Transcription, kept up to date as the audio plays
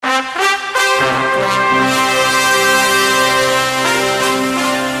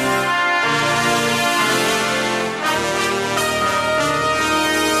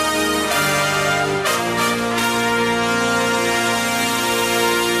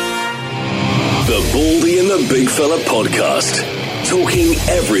the Big Fella Podcast. Talking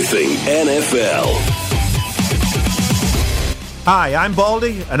everything NFL. Hi, I'm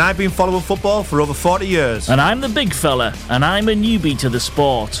Baldy, and I've been following football for over 40 years. And I'm the Big Fella, and I'm a newbie to the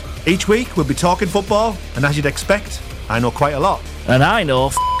sport. Each week, we'll be talking football, and as you'd expect, I know quite a lot. And I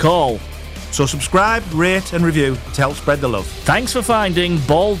know all. So subscribe, rate, and review to help spread the love. Thanks for finding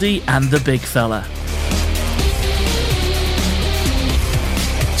Baldy and the Big Fella.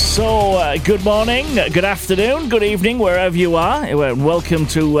 So, good morning, good afternoon, good evening, wherever you are. Welcome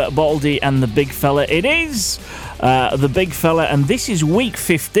to Baldy and the Big Fella. It is the Big Fella, and this is week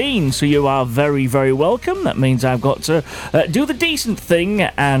 15, so you are very, very welcome. That means I've got to do the decent thing,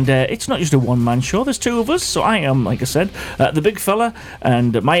 and it's not just a one-man show. There's two of us, so I am, like I said, the Big Fella,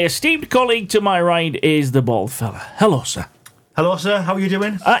 and my esteemed colleague to my right is the Bald Fella. Hello, sir. Hello, sir. How are you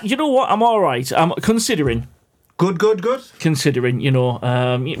doing? You know what? I'm all right. I'm considering. Good. Considering,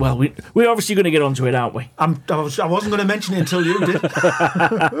 well, we're obviously going to get onto it, aren't we? I wasn't going to mention it until you did.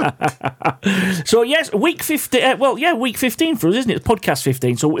 So, yes, week 15. Week 15 for us, isn't it? It's podcast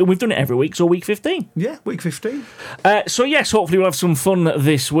 15. So we've done it every week, so week 15. Yeah, week 15. So, yes, hopefully we'll have some fun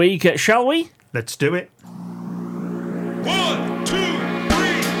this week. Shall we? Let's do it. 1, 2,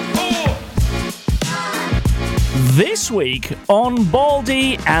 3, 4. This week on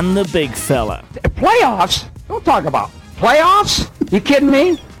Baldy and the Big Fella. Playoffs? Don't talk about playoffs. You kidding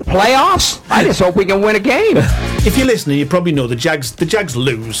me? Playoffs? I just hope we can win a game. If you're listening, you probably know the Jags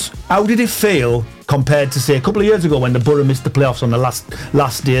lose. How did it feel compared to, say, a couple of years ago when the Borough missed the playoffs on the last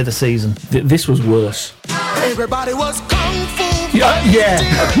day of the season? This was worse. Everybody was kung fu.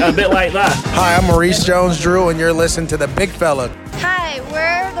 Yeah. A bit like that. Hi, I'm Maurice Jones-Drew, and you're listening to The Big Fella. Hi,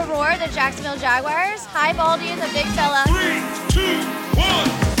 we're the Roar, the Jacksonville Jaguars. Hi, Baldy and the Big Fella. 3, 2,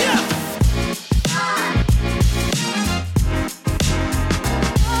 1.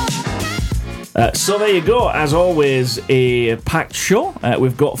 So there you go. As always, a packed show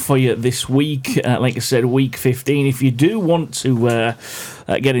we've got for you this week. Like I said, week 15. If you do want to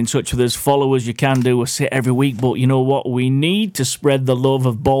get in touch with us, follow us, you can do. I say it every week, but you know what? We need to spread the love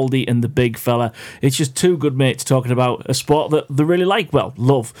of Baldy and the Big Fella. It's just two good mates talking about a sport that they really like,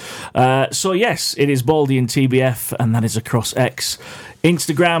 love. So yes, it is Baldy and TBF, and that is across X,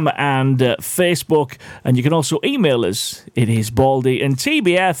 Instagram and Facebook, and you can also email us. It is Baldy and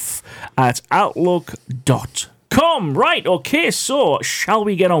TBF at outlook.com. Right, okay, so shall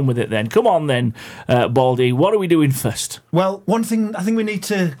we get on with it then? Come on then, Baldy, what are we doing first? Well, one thing, I think we need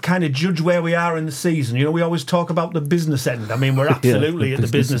to kind of judge where we are in the season. You know, we always talk about the business end. I mean, we're absolutely at the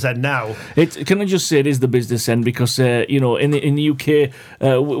business end now. Can I just say it is the business end because, in the UK,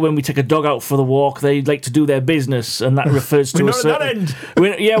 when we take a dog out for the walk, they like to do their business, and that refers to we're a not certain... at that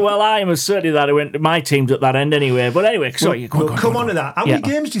end. Yeah, well, I am certainly that. My team's at that end anyway. But anyway, sorry. Come on to that. How many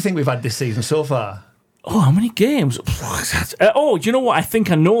games do you think we've had this season so far? Oh, how many games? Do you know what? I think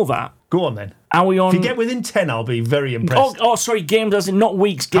I know that. Go on then. Are we on? If you get within 10, I'll be very impressed. Oh, sorry, games as in not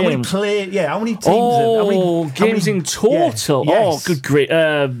weeks, games. How many how many teams? Games in total. Yeah, yes. Oh, good grief.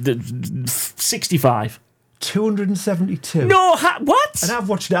 65. 272. No, what? And I've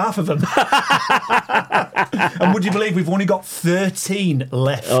watched half of them. And would you believe we've only got 13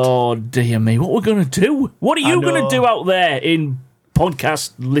 left? Oh, dear me. What are we going to do? What are you going to do out there in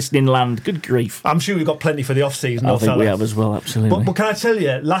podcast listening land? Good grief. I'm sure we've got plenty for the off-season. I think we have as well, absolutely. But can I tell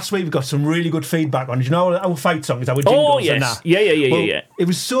you, last week we got some really good feedback on it. You know our fight songs, our jingles and that. Yeah. It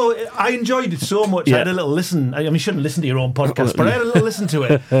was I enjoyed it so much. Yeah. I had a little listen. I mean, you shouldn't listen to your own podcast, but I had a little listen to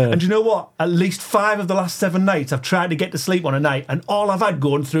it. And you know what? At least 5 of the last 7 nights I've tried to get to sleep on a night, and all I've had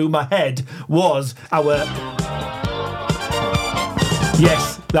going through my head was our...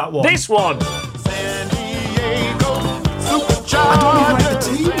 Yes, that one. This one. I don't even like the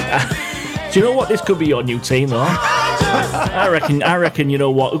team. Do you know what? This could be your new team, though. I reckon. You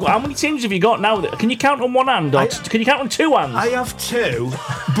know what? How many teams have you got now? Can you count on one hand, or can you count on 2 hands? I have 2,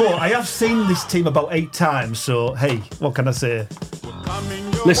 but I have seen this team about 8 times. So hey, what can I say?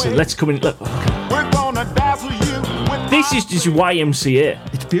 Listen, let's come in. Look, this is just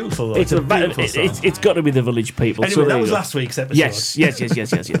YMCA. It's beautiful, though. It's got to be the Village People. Anyway, that was last week's episode. Yes.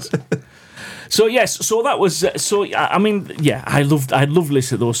 So that was. I mean, yeah, I loved listening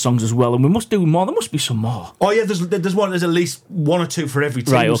to those songs as well, and we must do more. There must be some more. Oh yeah, there's one. There's at least 1 or 2 for every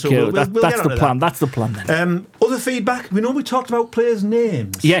team. Right, okay, so we'll that's the plan. That. That's the plan then. Other feedback. We talked about players'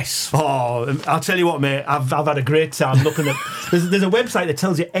 names. Yes. Oh, I'll tell you what, mate. I've had a great time looking at. There's a website that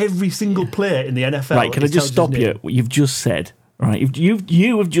tells you every single player in the NFL. Right, can I just stop you? You've just said. Right,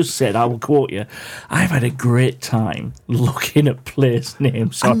 you have just said, I will quote you, I've had a great time looking at players'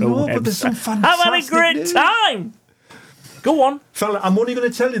 names on a website. But there's some fantastic I've had a great time. Go on. Fella, I'm only going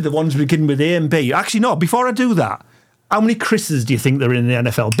to tell you the ones beginning with A and B. Actually, no, before I do that, how many Chris's do you think there are in the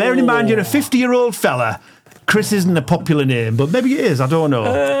NFL? Bearing in mind you're a 50-year-old fella, Chris isn't a popular name, but maybe it is, I don't know.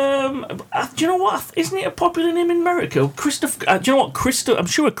 Do you know what? Isn't it a popular name in America? Christopher. Do you know what? I'm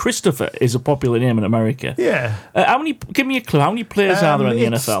sure Christopher is a popular name in America. Yeah. How many? Give me a clue. How many players are there in the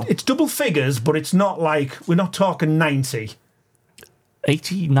NFL? It's double figures, but it's not like, we're not talking 90.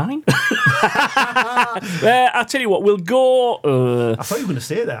 89? I'll tell you what, we'll go... I thought you were going to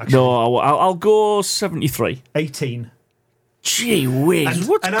say that, actually. No, I'll go 73. 18. Gee whiz,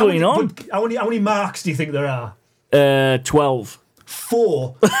 what's going on? How many marks do you think there are? 12.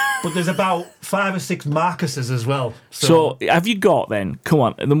 4, but there's about 5 or 6 Marcuses as well. So have you got then? Come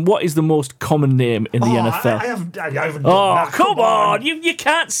on. And then what is the most common name in the NFL? I haven't done that. Come on. You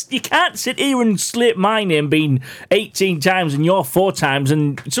can't sit here and slip my name being 18 times and you're 4 times,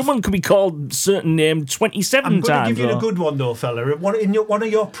 and someone could be called a certain name 27 times. I'm going to give you a good one though, fella. In one of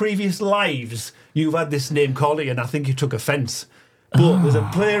your previous lives, you've had this name called it, and I think you took offence. But there's a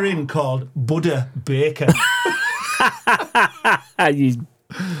player in called Buddha Baker. You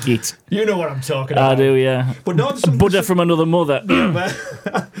git. You know what I'm talking about. I do, yeah. But not Buddha from another mother.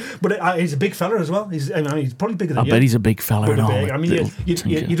 But he's a big fella as well. He's probably bigger than you. I bet he's a big fella. Buddha and all. Baker. I mean,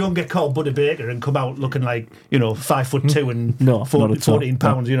 you don't get called Buddha Baker and come out looking like 5'2" and 14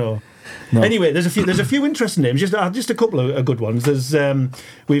 pounds. No. Anyway, there's a few interesting names. Just a couple of good ones.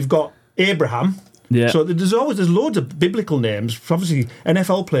 We've got Abraham. Yeah. So there's loads of biblical names. Obviously,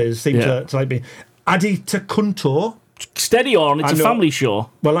 NFL players seem to like me. Adi Takunto. Steady on, it's a family show.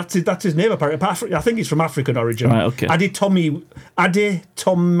 Well, that's his name apparently. I think he's from African origin. Right, okay. Adi Tomaiwa.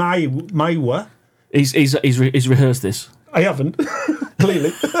 He's rehearsed this. I haven't,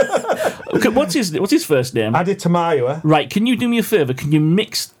 clearly. Okay, what's his first name? Adi Tomaiwa. Right, can you do me a favour? Can you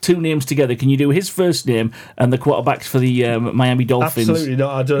mix 2 names together? Can you do his first name and the quarterbacks for the Miami Dolphins? Absolutely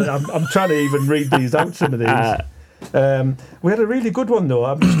not. I'm trying to even read these out. Some of these. We had a really good one though.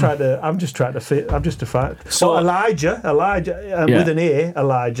 I'm just trying to fit. So Elijah, with an A,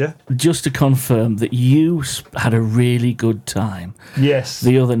 Elijah. Just to confirm that you had a really good time. Yes.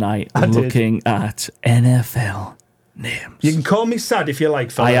 The other night looking at NFL names. You can call me sad if you like,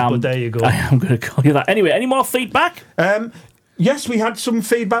 fella, but there you go. I am going to call you that. Anyway, any more feedback? Yes, we had some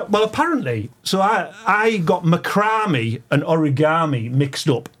feedback. Well, apparently, so I got macrame and origami mixed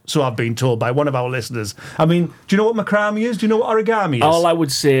up, so I've been told by one of our listeners. I mean, do you know what macrame is? Do you know what origami is? All I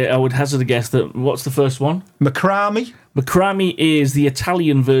would say, I would hazard a guess that, what's the first one? Macrame. Macrame is the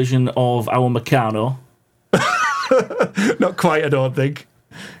Italian version of our Meccano. Not quite, I don't think.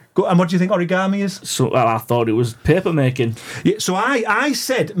 And what do you think origami is? So I thought it was paper making. Yeah, so I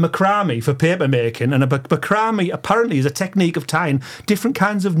said macrame for paper making, and a macrame apparently is a technique of tying different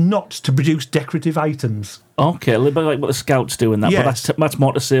kinds of knots to produce decorative items. Okay, a little bit like what the Scouts do in that, yes. But that's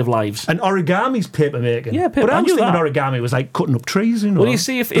more to save lives. And origami's paper making. Yeah, paper. But I was thinking origami was like cutting up trees, you know. Well, you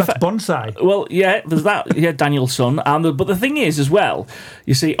see, if that's bonsai. Well, yeah, there's that. Yeah, Daniel's son. But the thing is, as well,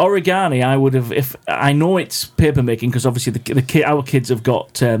 you see, origami. I would have, if I know it's paper making, because obviously our kids have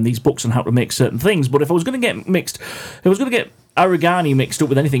got these books on how to make certain things. But if I was going to get origami mixed up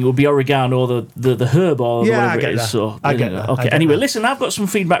with anything, it would be oregano, the herb, or whatever it is. That. So I get that. Okay. Anyway, listen, I've got some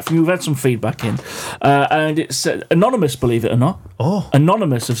feedback from you. We've had some feedback in, and it's anonymous, believe it or not. Oh,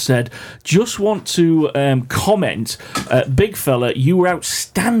 anonymous have said, just want to comment, big fella, you were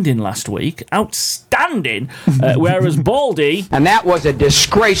outstanding last week, outstanding. Whereas Baldy, and that was a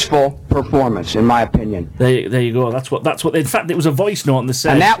disgraceful performance, in my opinion. There you go. That's what. In fact, it was a voice note, and they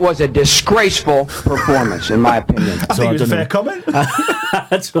said, and that was a disgraceful performance, in my opinion. I think it was a fair comment.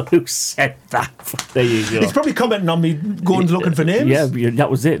 That's what who said that. There you go. He's probably commenting on me going looking for names. Yeah, that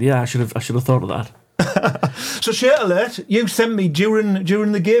was it. Yeah, I should have thought of that. So, shirt alert, you sent me during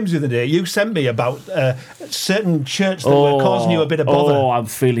the games the other day, you sent me about certain shirts that were causing you a bit of bother. Oh, I'm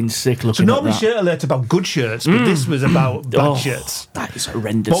feeling sick looking at that. So normally shirt alert about good shirts, but this was about bad shirts. That is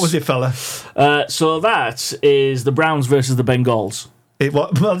horrendous. What was it, fella? So that is the Browns versus the Bengals.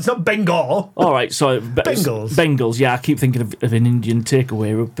 Well, it's not Bengal. All right, so Bengals. Yeah, I keep thinking of an Indian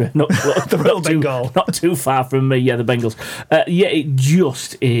takeaway. Not the real Bengal. Not too far from me. Yeah, the Bengals. Yeah, it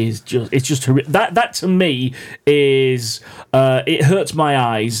just is. It's just horrific. That to me is. It hurts my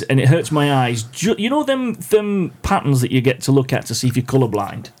eyes, and it hurts my eyes. You know them patterns that you get to look at to see if you're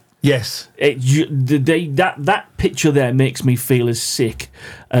colourblind. Yes. That picture there makes me feel as sick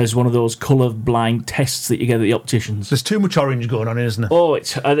as one of those colour-blind tests that you get at the opticians. There's too much orange going on, isn't there? Oh,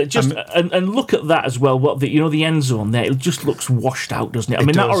 it's and look at that as well. What the end zone there? It just looks washed out, doesn't it? I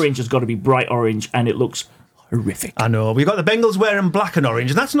mean, that orange has got to be bright orange, and it looks horrific. I know. We've got the Bengals wearing black and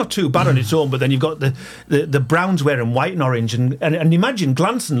orange, and that's not too bad on its own, but then you've got the Browns wearing white and orange, and imagine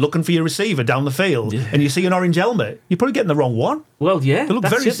glancing, looking for your receiver down the field, and you see an orange helmet. You're probably getting the wrong one. Well, yeah. They look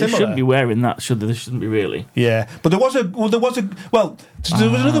very similar. They shouldn't be wearing that, should they? They shouldn't be really. Yeah. But there was another one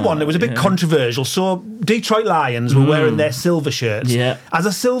that was a bit controversial. So Detroit Lions were wearing their silver shirts. Yeah. As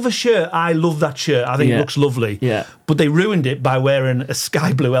a silver shirt, I love that shirt. I think it looks lovely. Yeah. But they ruined it by wearing a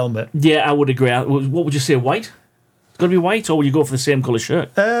sky blue helmet. Yeah, I would agree. What would you say, white? It's got to be white, or would you go for the same colour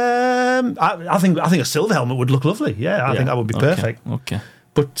shirt? I think a silver helmet would look lovely. Yeah, I think that would be perfect. Okay.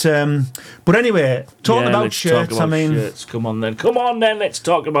 But anyway, talking about shirts. Shirts. Come on then, let's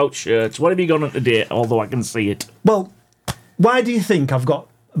talk about shirts. What have you got on today? Although I can see it. Well, why do you think I've got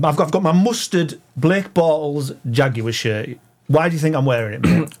my mustard Blake Bortles Jaguar shirt? Why do you think I'm wearing it,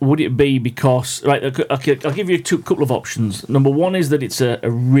 mate? Would it be because... Right, okay, I'll give you a couple of options. Number one is that it's a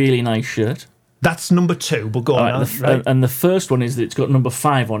really nice shirt. That's number two, but go on. Right. And the first one is that it's got number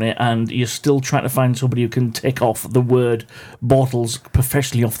 5 on it, and you're still trying to find somebody who can take off the word Bortles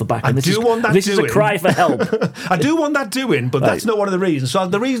professionally off the back. And this is a cry for help. I do want that doing, but that's not one of the reasons. So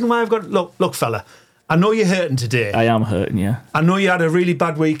the reason why I've got... Look, fella, I know you're hurting today. I am hurting, yeah. I know you had a really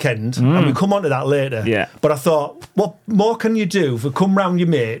bad weekend, and we'll come on to that later. Yeah. But I thought, what more can you do for come round your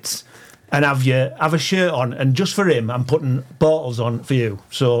mates and have a shirt on, and just for him, I'm putting Bortles on for you.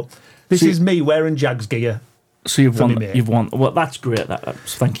 So this is me wearing Jags gear. So you've won. Well, that's great.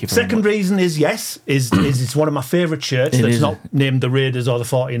 Thank you. Second reason is it's one of my favourite shirts that's not named the Raiders or the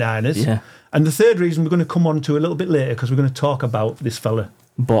 49ers. Yeah. And the third reason we're going to come on to a little bit later, because we're going to talk about this fella.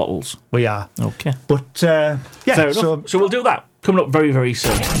 Bortles. We are. Okay. But, yeah. Fair enough. So we'll do that. Coming up very, very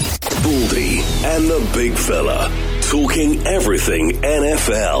soon. Baldy and the Big Fella. Talking everything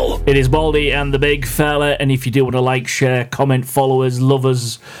NFL. It is Baldy and the Big Fella, and if you do want to like, share, comment, follow us, love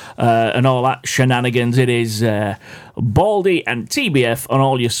us, and all that shenanigans, it is Baldy and TBF on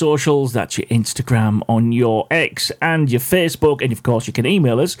all your socials. That's your Instagram, on your X, and your Facebook, and of course you can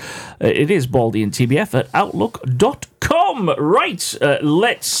email us. It is Baldy and TBF at outlook.com. Right,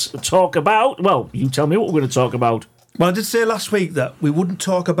 let's talk about... Well, you tell me what we're going to talk about. Well, I did say last week that we wouldn't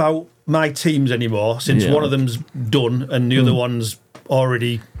talk about my teams anymore, since one of them's done and the other one's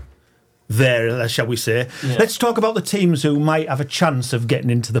already there, shall we say. Yeah. Let's talk about the teams who might have a chance of getting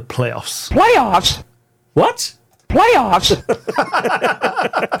into the playoffs. Playoffs? What? Playoffs?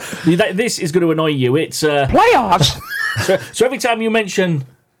 This is going to annoy you. It's playoffs. So every time you mention...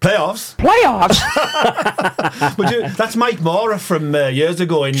 Playoffs? That's Mike Mora from years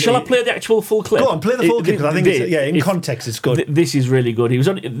ago. Shall I play the actual full clip? Go on, play the full clip, because I think in context it's good. This is really good. He was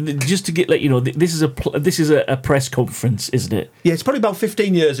on, just to let you know, this is a press conference, isn't it? Yeah, it's probably about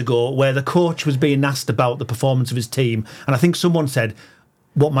 15 years ago, where the coach was being asked about the performance of his team, and I think someone said,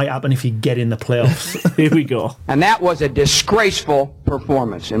 what might happen if you get in the playoffs? Here we go. And that was a disgraceful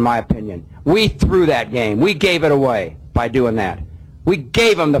performance, in my opinion. We threw that game. We gave it away by doing that. We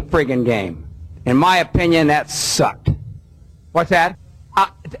gave them the friggin' game. In my opinion, that sucked. What's that?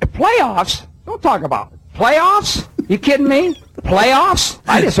 Playoffs? Don't talk about it. Playoffs? You kidding me? Playoffs?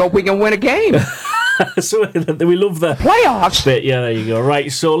 I just hope we can win a game. So we love the playoffs bit. Yeah, there you go.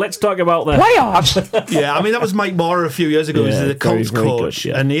 Right, so let's talk about the playoffs. Yeah, I mean, that was Mike Mora a few years ago. He was the Colts coach,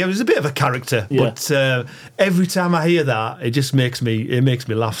 and he was a bit of a character. Yeah. But every time I hear that, it just makes me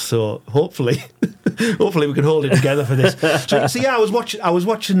laugh. So hopefully we can hold it together for this. So yeah, I was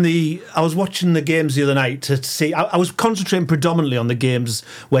watching the games the other night to see. I was concentrating predominantly on the games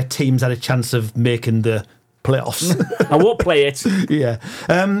where teams had a chance of making the playoffs. I won't play it. Yeah.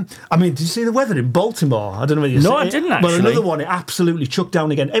 I mean, did you see the weather in Baltimore? I don't know whether you saw it. No, I didn't actually. Well, another one, it absolutely chucked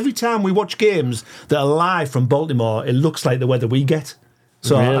down again. Every time we watch games that are live from Baltimore, it looks like the weather we get.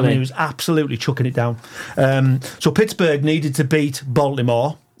 So, really? I mean, it was absolutely chucking it down. So Pittsburgh needed to beat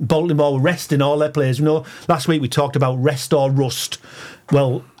Baltimore. Baltimore were resting all their players. You know, last week we talked about rest or rust.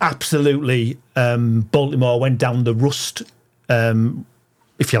 Well, absolutely, Baltimore went down the rust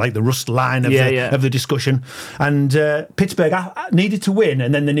if you like, the rust line of the discussion. And Pittsburgh needed to win,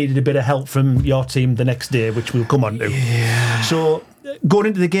 and then they needed a bit of help from your team the next day, which we'll come on to. Yeah. So going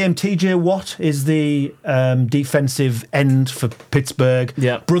into the game, TJ Watt is the defensive end for Pittsburgh.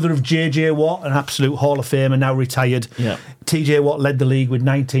 Yeah. Brother of JJ Watt, an absolute Hall of Famer, now retired. Yeah. TJ Watt led the league with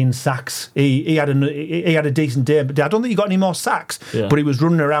 19 sacks. He had a decent day, but I don't think he got any more sacks. Yeah. But he was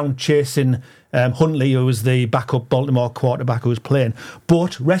running around chasing Huntley, who was the backup Baltimore quarterback who was playing.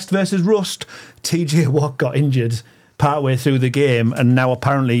 But rest versus rust, TJ Watt got injured partway through the game, and now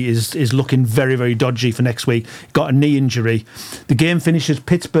apparently is looking very, very dodgy for next week. Got a knee injury. The game finishes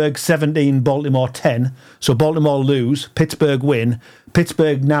Pittsburgh 17, Baltimore 10. So Baltimore lose, Pittsburgh win.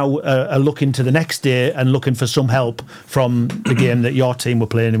 Pittsburgh now are looking to the next day and looking for some help from the game that your team were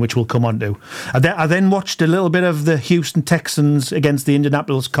playing in, which we'll come on to. I then watched a little bit of the Houston Texans against the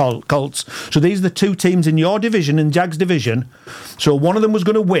Indianapolis Colts. So these are the two teams in your division, in Jags division. So one of them was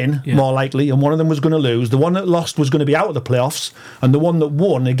going to win, more likely, and one of them was going to lose. The one that lost was going to be out of the playoffs, and the one that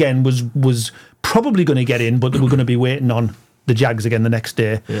won, again, was probably going to get in, but they were going to be waiting on the Jags again the next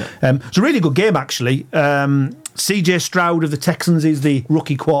day. It's a really good game, actually. CJ Stroud of the Texans is the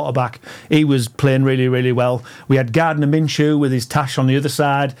rookie quarterback. He was playing really, really well. We had Gardner Minshew with his tash on the other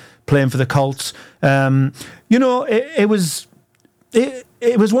side playing for the Colts. It was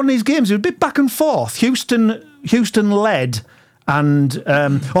one of these games. It was a bit back and forth. Houston led. And,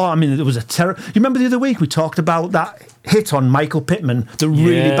 it was a terror. You remember the other week we talked about that hit on Michael Pittman, the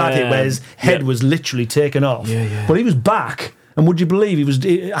really bad hit where his head was literally taken off. But he was back. And would you believe he was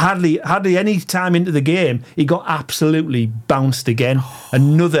hardly any time into the game, he got absolutely bounced again.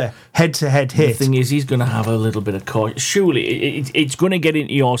 Another head-to-head hit. The thing is, he's going to have a little bit of caution. Surely, it's going to get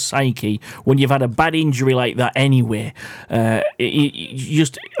into your psyche when you've had a bad injury like that anyway.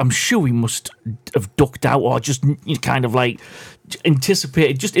 I'm sure he must have ducked out or just kind of like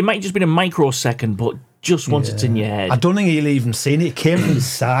anticipated. It might just been a microsecond, but just once it's in your head. I don't think he'll even seen it. It came from his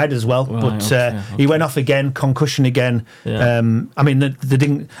side as well. Right, but he went off again, concussion again. Yeah. They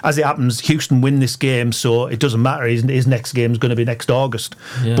didn't. As it happens, Houston win this game, so it doesn't matter. His next game is going to be next August.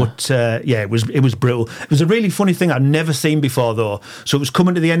 Yeah. But it was brutal. It was a really funny thing I'd never seen before, though. So it was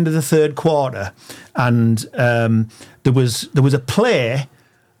coming to the end of the third quarter, and there was a play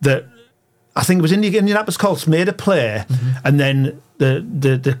that I think it was Indianapolis Colts made a play, and then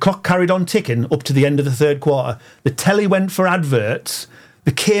the clock carried on ticking up to the end of the third quarter. The telly went for adverts.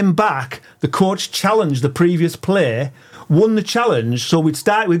 They came back. The coach challenged the previous play, won the challenge. So we'd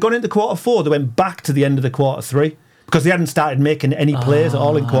gone into quarter four. They went back to the end of the quarter three because they hadn't started making any plays at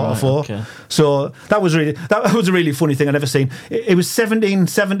all in quarter four. Okay. So that was a really funny thing I'd never seen. It was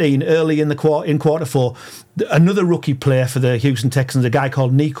 17-17 early in quarter four. Another rookie player for the Houston Texans, a guy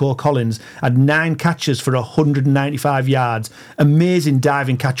called Nico Collins, had 9 catches for 195 yards. Amazing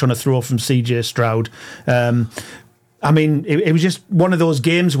diving catch on a throw from CJ Stroud. It was just one of those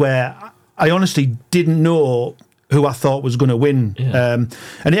games where I honestly didn't know who I thought was going to win. Yeah.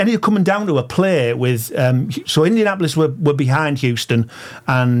 And it ended up coming down to a play with... so Indianapolis were behind Houston,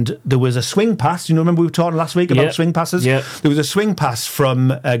 and there was a swing pass. Remember we were talking last week about swing passes? Yep. There was a swing pass from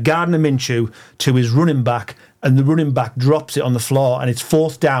Gardner Minshew to his running back, and the running back drops it on the floor, and it's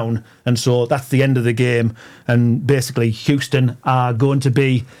 4th down, and so that's the end of the game. And basically, Houston are going to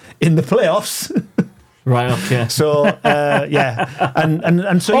be in the playoffs. Right, okay. So,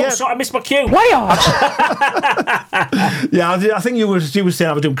 and so, sorry, I missed my cue. Playoffs! I think you were saying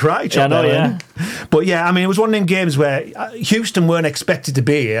I was doing karate chop there. But it was one of them games where Houston weren't expected to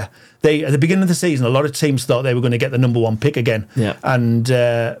be here. At the beginning of the season, a lot of teams thought they were going to get the number 1 pick again. Yeah. And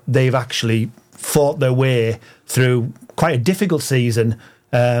they've actually fought their way through quite a difficult season.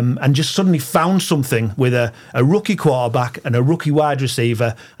 And just suddenly found something with a rookie quarterback and a rookie wide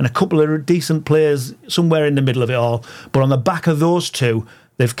receiver and a couple of decent players somewhere in the middle of it all. But on the back of those two,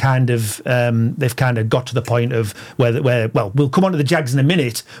 they've kind of got to the point of where we'll come on to the Jags in a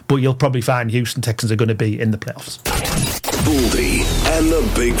minute, but you'll probably find Houston Texans are going to be in the playoffs. Baldy and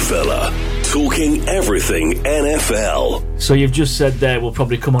the Big Fella, talking everything NFL. So you've just said there we'll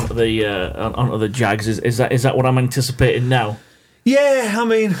probably come onto the Jags. Is that what I'm anticipating now? Yeah,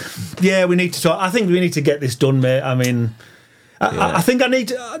 we need to talk. I think we need to get this done, mate. I think I need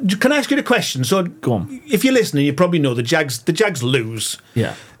to... Can I ask you a question? So, go on. If you're listening, you probably know the Jags lose.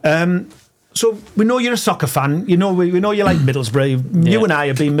 Yeah. So we know you're a soccer fan. We know you like Middlesbrough. You and I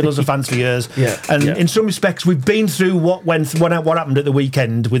have been Middlesbrough fans for years. Yeah. And in some respects, we've been through what happened at the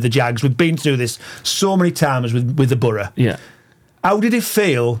weekend with the Jags. We've been through this so many times with the Borough. Yeah. How did it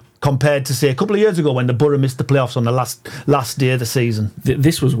feel compared to, say, a couple of years ago when the Borough missed the playoffs on the last day of the season?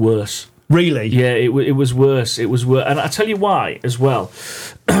 This was worse. Really? Yeah, it was worse. It was worse. And I tell you why as well.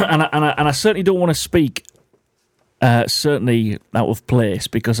 and I certainly don't want to speak certainly out of place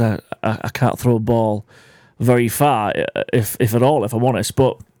because I can't throw a ball very far, if at all, if I'm honest.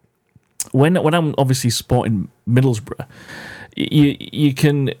 But when I'm obviously supporting Middlesbrough,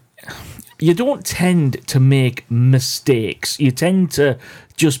 you don't tend to make mistakes. You tend to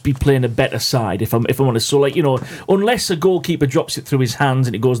just be playing a better side, if I'm honest. So, unless a goalkeeper drops it through his hands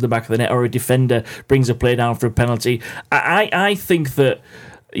and it goes to the back of the net, or a defender brings a play down for a penalty, I think that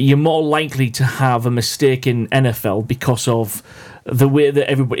you're more likely to have a mistake in NFL because of the way that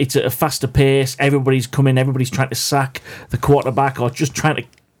it's at a faster pace. Everybody's coming, everybody's trying to sack the quarterback or just trying to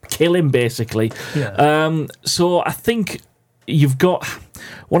kill him, basically. Yeah. So I think you've got...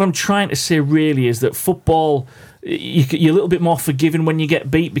 What I'm trying to say really is that football... You're a little bit more forgiving when you get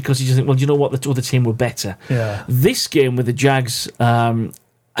beat because you just think, well, you know what, the other team were better. Yeah. This game with the Jags, I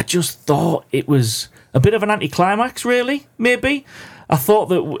just thought it was a bit of an anticlimax, really, maybe. I thought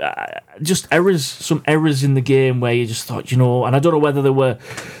that just some errors in the game where you just thought, and I don't know whether they were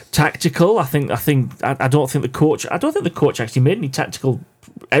tactical. I don't think the coach actually made any tactical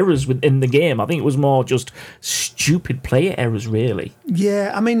errors within the game. I think it was more just stupid player errors, really.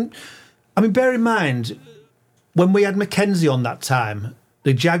 Yeah, I mean, bear in mind, when we had Mackenzie on that time,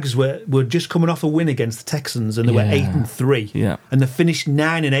 the Jags were just coming off a win against the Texans, and they were 8-3. Yeah. And they finished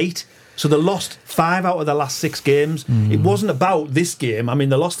 9-8. So they lost 5 out of their last 6 games. It wasn't about this game. I mean,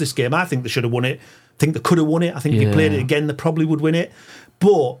 they lost this game. I think they should have won it. I think they could have won it. I think if they played it again, they probably would win it.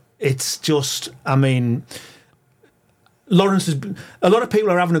 But it's just, Lawrence has been, a lot of people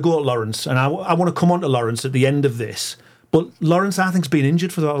are having a go at Lawrence, and I want to come on to Lawrence at the end of this. But Lawrence, I think, has been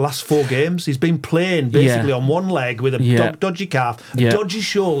injured for the last 4 games. He's been playing basically on one leg with a dodgy calf, a dodgy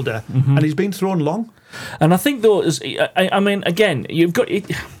shoulder, and he's been thrown long. And I think, though, again, you've got it.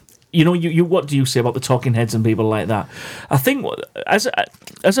 You what do you say about the talking heads and people like that? I think as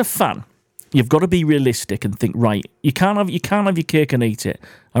a fan, you've got to be realistic and think, right, you can't have your cake and eat it.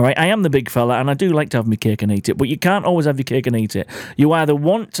 All right, I am the big fella, and I do like to have my cake and eat it, but you can't always have your cake and eat it. You either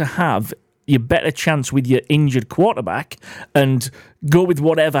want to have your better chance with your injured quarterback and go with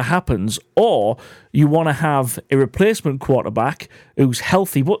whatever happens, or you want to have a replacement quarterback who's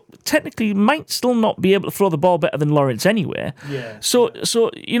healthy, but technically might still not be able to throw the ball better than Lawrence anyway. Yeah. So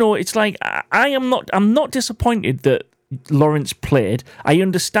it's like I'm not disappointed that Lawrence played. I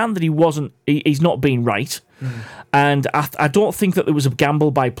understand that he's not being right. And I don't think that there was a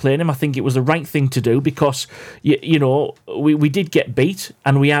gamble by playing him. I think it was the right thing to do because, we did get beat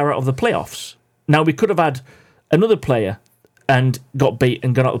and we are out of the playoffs. Now, we could have had another player and got beat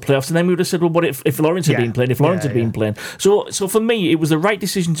and gone out of the playoffs, and then we would have said, well, what if Lawrence had been playing? If Lawrence had been playing. So for me, it was the right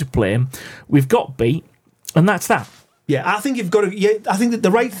decision to play him. We've got beat, and that's that. Yeah, I think you've got to... Yeah, I think that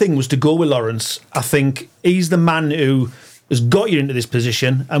the right thing was to go with Lawrence. I think he's the man who has got you into this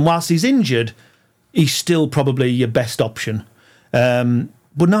position, and whilst he's injured, he's still probably your best option. But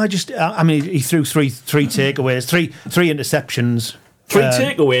no, he threw three takeaways, three interceptions. 3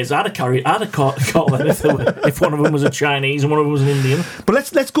 takeaways. I'd have caught them if one of them was a Chinese and one of them was an Indian.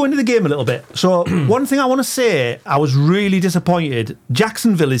 But let's go into the game a little bit. So one thing I want to say, I was really disappointed.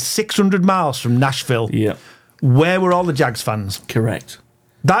 Jacksonville is 600 miles from Nashville. Yeah. Where were all the Jags fans? Correct.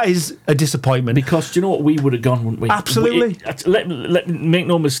 That is a disappointment. Because do you know what, we would have gone, wouldn't we? Absolutely. Let make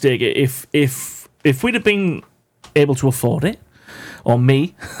no mistake. If we'd have been able to afford it, or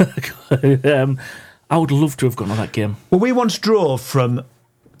me, I would love to have gone to that game. Well, we once drove from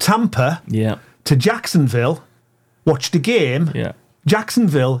Tampa to Jacksonville, watched a game. Yeah.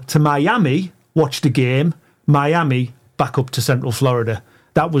 Jacksonville to Miami, watched a game. Miami back up to Central Florida.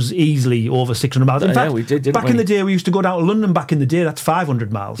 That was easily over 600 miles. In fact, we did, didn't back in the day, we used to go down to London back in the day. That's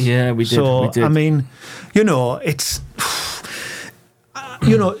 500 miles. Yeah, we did. So, we did. I mean, it's...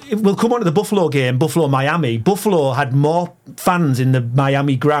 we'll come on to the Buffalo game, Buffalo-Miami. Buffalo had more fans in the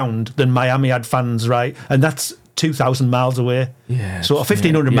Miami ground than Miami had fans, right? And that's 2,000 miles away. Yeah. So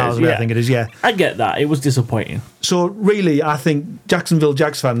 1,500 miles away, I think it is, yeah. I get that. It was disappointing. So really, I think Jacksonville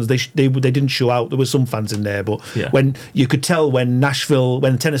Jags fans, they didn't show out. There were some fans in there, but when you could tell when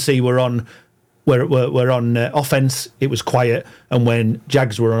Tennessee were on offense, it was quiet, and when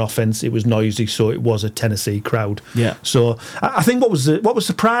Jags were on offense, it was noisy. So it was a Tennessee crowd. Yeah. So I think what was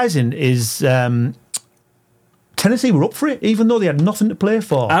surprising is Tennessee were up for it, even though they had nothing to play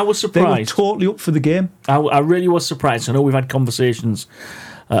for. I was surprised. They were totally up for the game. I really was surprised. I know we've had conversations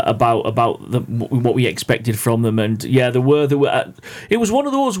about what we expected from them, and there were. It was one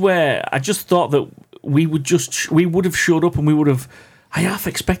of those where I just thought that we would have showed up and we would have. I half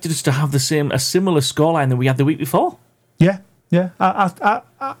expected us to have a similar scoreline than we had the week before. Yeah. I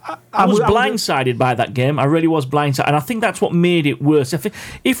was blindsided by that game. I really was blindsided, and I think that's what made it worse.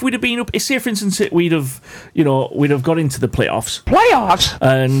 If we'd have been up, say for instance, we'd have got into the playoffs,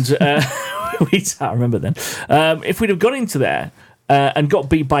 and I remember then. If we'd have got into there and got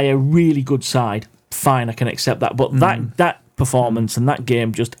beat by a really good side, fine, I can accept that. But that performance and that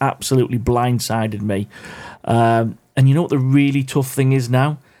game just absolutely blindsided me. And you know what the really tough thing is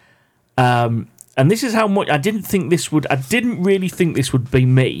now? And this is how much I didn't really think this would be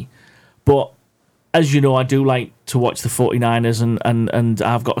me. But as you know, I do like to watch the 49ers and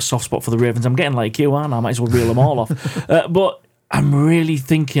I've got a soft spot for the Ravens. I'm getting like you, aren't I? I might as well reel them all off. But I'm really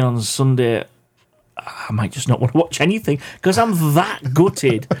thinking on Sunday, I might just not want to watch anything because I'm that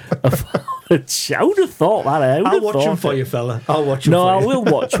gutted of I would have thought that. I'll watch them for you, fella. I'll watch them for you. No, I will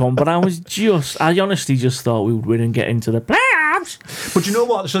watch one, but I honestly just thought we would win and get into the playoffs. But you know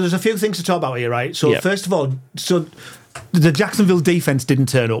what? So there's a few things to talk about here, right? So first of all, the Jacksonville defense didn't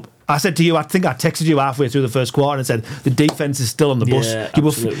turn up. I said to you, I think I texted you halfway through the first quarter and said, the defense is still on the bus.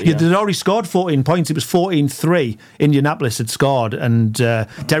 They'd already scored 14 points. It was 14-3. Indianapolis had scored, and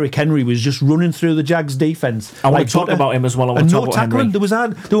Derrick Henry was just running through the Jags defense. I want to talk about him as well. No tackling.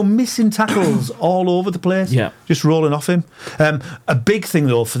 There were missing tackles all over the place. Yeah. Just rolling off him. A big thing,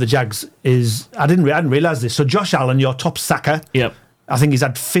 though, for the Jags is, I hadn't realise this. So Josh Allen, your top sacker. Yep. I think he's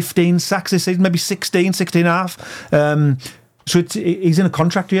had 15 sacks this season, maybe 16 and a half. So he's in a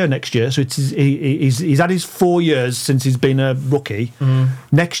contract year next year. So he's had his 4 years since he's been a rookie.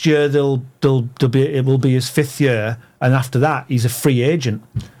 Next year it will be his 5th year, and after that he's a free agent.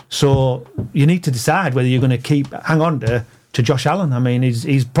 So you need to decide whether you're going to hang on to Josh Allen. I mean,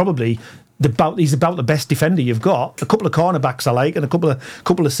 he's probably about the best defender you've got. A couple of cornerbacks I like, and a couple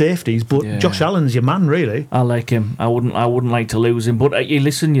of safeties, but Josh Allen's your man, really. I like him. I wouldn't like to lose him. But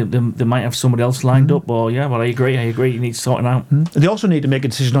they might have somebody else lined up. Or I agree. You need sorting out. They also need to make a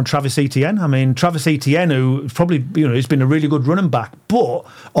decision on Travis Etienne. I mean, Travis Etienne, who probably he's been a really good running back, but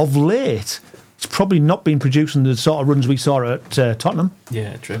of late, it's probably not been producing the sort of runs we saw at Tottenham.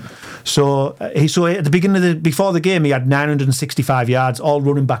 Yeah, true. So at the beginning before the game, he had 965 yards. All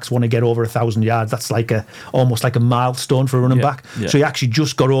running backs want to get over 1,000 yards. That's almost like a milestone for a running back. Yeah. So he actually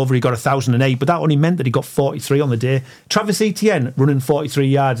just got over. He got 1,008, but that only meant that he got 43 on the day. Travis Etienne running 43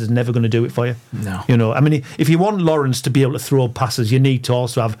 yards is never going to do it for you. No. I mean, if you want Lawrence to be able to throw passes, you need to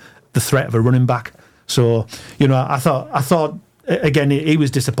also have the threat of a running back. So I thought again he was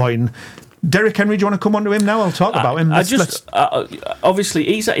disappointing. Derrick Henry, do you want to come on to him now? I'll talk about him. Obviously,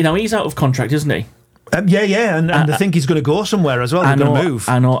 he's out of contract, isn't he? Yeah, and I think he's going to go somewhere as well. They're going to move.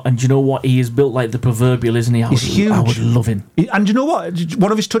 I know, and do you know what? He is built like the proverbial, isn't he? He's huge. I would love him. And do you know what?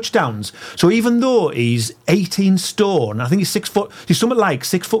 One of his touchdowns. So even though he's 18 stone, I think he's 6 foot. He's something like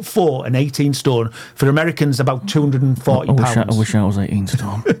 6'4" and 18 stone. For Americans, about 240 pounds. I wish I was 18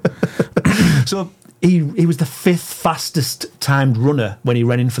 stone. So. He was the 5th fastest timed runner when he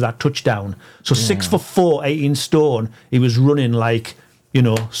ran in for that touchdown. So 6'4", 18 stone. He was running like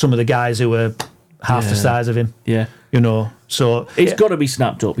some of the guys who were half the size of him. Yeah, So he's got to be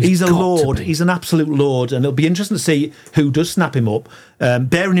snapped up. He's a load. He's an absolute load, and it'll be interesting to see who does snap him up.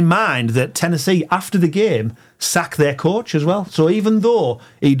 Bearing in mind that Tennessee, after the game, sacked their coach as well. So even though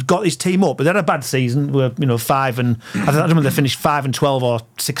he'd got his team up, but they had a bad season. Were 5 and I don't know if they finished 5-12 or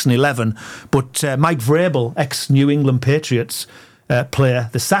 6-11. But Mike Vrabel, ex-New England Patriots player,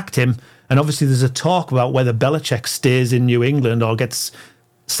 they sacked him, and obviously there's a talk about whether Belichick stays in New England or gets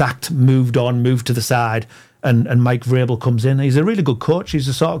sacked, moved to the side. And Mike Vrabel comes in. He's a really good coach. He's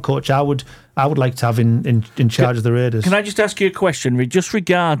the sort of coach I would like to have in charge of the Raiders. Can I just ask you a question just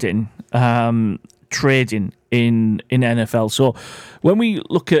regarding trading in NFL? So when we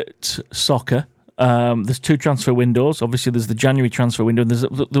look at soccer, there's 2 transfer windows. Obviously, there's the January transfer window, and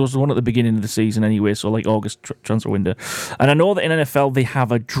there was one at the beginning of the season anyway, so like August transfer window. And I know that in NFL they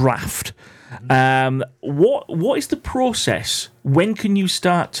have a draft. What is the process? When can you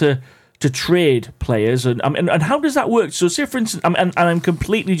start to trade players, and how does that work? So say for instance, and I'm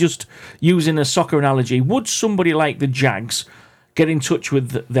completely just using a soccer analogy, would somebody like the Jags get in touch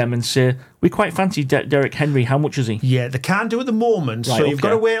with them and say, we quite fancy Derrick Henry, how much is he? Yeah, they can't do at the moment, right, so you've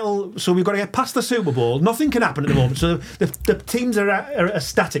got to wait so we've got to get past the Super Bowl. Nothing can happen at the moment, so the teams are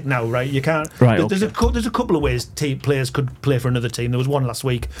static now, right? You can't. Right, there's a couple of ways players could play for another team. There was one last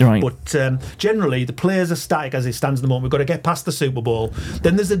week, right. But generally the players are static as it stands at the moment. We've got to get past the Super Bowl.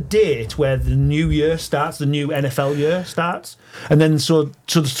 Then there's a date where the new year starts, the new NFL year starts, and then so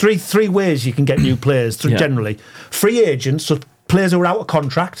there's three ways you can get new players. Generally, free agents. So players who are out of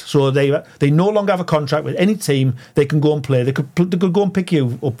contract, so they no longer have a contract with any team. They can go and play. They could go and pick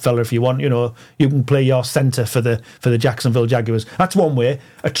you up, fella, if you want. You can play your centre for the Jacksonville Jaguars. That's one way.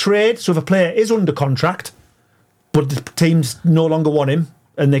 A trade. So if a player is under contract, but the teams no longer want him,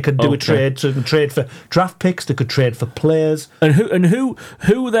 and they could do a trade. So they could trade for draft picks. They could trade for players. And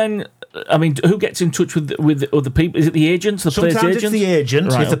who then? I mean, who gets in touch with other people? Is it the agents, the players' agents? Sometimes it's the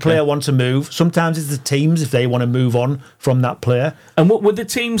agent if the player wants to move. Sometimes it's the teams if they want to move on from that player. And what would the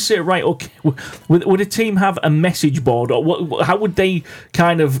team say? Right, okay. Would a team have a message board, or how would they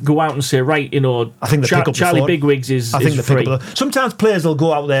kind of go out and say, right, I think Charlie Bigwigs is free. Sometimes players will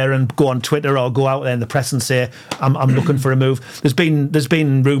go out there and go on Twitter or go out there in the press and say, I'm looking for a move. There's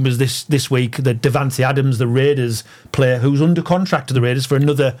been rumours this week that Devante Adams, the Raiders player, who's under contract to the Raiders for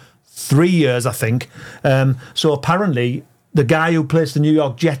another 3 years, I think. So apparently the guy who plays the New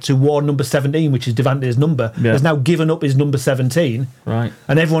York Jets, who wore number 17, which is Devante's number, has now given up his number 17. Right.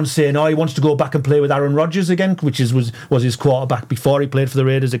 And everyone's saying, he wants to go back and play with Aaron Rodgers again, which was his quarterback before he played for the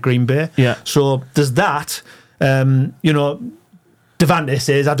Raiders at Green Bay. Yeah. So there's that. Devante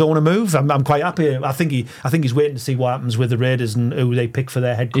says, I don't want to move. I'm quite happy. I think he's waiting to see what happens with the Raiders and who they pick for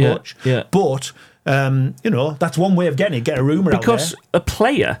their head coach. Yeah. But, that's one way of getting it. Get a rumour out there. Because a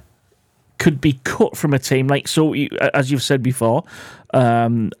player could be cut from a team. As you've said before,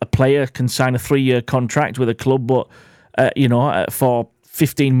 a player can sign a 3-year contract with a club, but for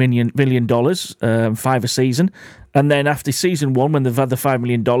 $15 million, 5 a season. And then after season 1, when they've had the $5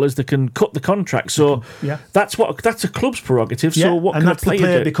 million, they can cut the contract. So that's a club's prerogative. So what can a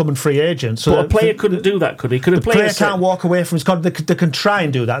player do? Becoming free agent. So but a player couldn't do that, could he? Could a player can't walk away from his contract. They can try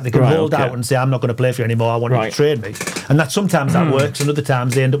and do that. They can hold out and say, I'm not going to play for you anymore. I want you to trade me. And that sometimes that works, and other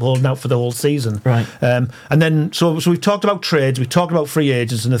times they end up holding out for the whole season. Right. And then so we've talked about trades, we've talked about free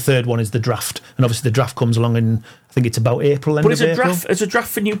agents, and the third one is the draft. And obviously the draft comes along in, I think it's about April. But it's a draft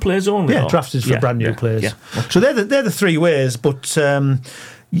for new players only. Yeah, draft is for brand new players. Yeah. Okay. So they're the 3 ways. But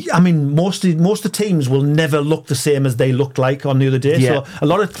most of the teams will never look the same as they looked like on the other day. Yeah. So a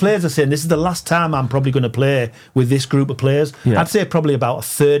lot of players are saying this is the last time I'm probably going to play with this group of players. Yeah. I'd say probably about a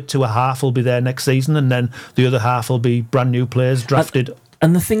third to a half will be there next season, and then the other half will be brand new players drafted.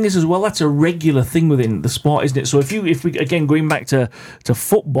 And the thing is, as well, that's a regular thing within the sport, isn't it? So if we again going back to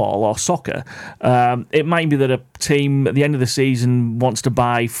football or soccer, it might be that a team at the end of the season wants to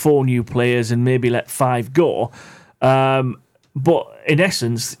buy 4 new players and maybe let 5 go. But in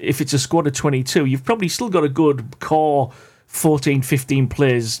essence, if it's a squad of 22, you've probably still got a good core 14, 15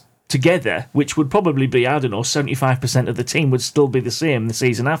 players together, which would probably be, 75% of the team would still be the same the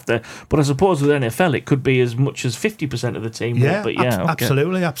season after. But I suppose with NFL, it could be as much as 50% of the team.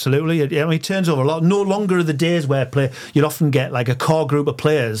 Absolutely. It turns over a lot. No longer are the days where you'd often get like a core group of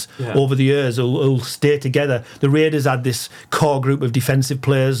players over the years who'll stay together. The Raiders had this core group of defensive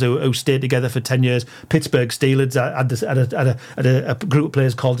players who stayed together for 10 years. Pittsburgh Steelers had a group of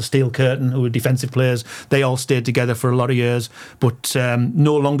players called the Steel Curtain, who were defensive players. They all stayed together for a lot of years. But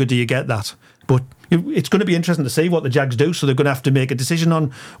no longer do you get that. But it's going to be interesting to see what the Jags do. So they're going to have to make a decision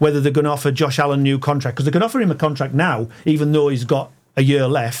on whether they're going to offer Josh Allen a new contract, because they can offer him a contract now, even though he's got a year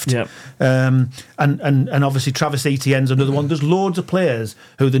left. Yep. And obviously Travis Etienne's another one. There's loads of players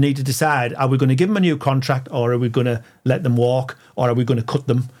who they need to decide, are we going to give them a new contract, or are we going to let them walk, or are we going to cut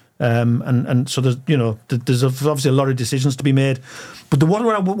them? And so there's obviously a lot of decisions to be made. But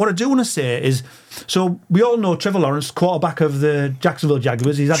what I do want to say is, so we all know Trevor Lawrence, quarterback of the Jacksonville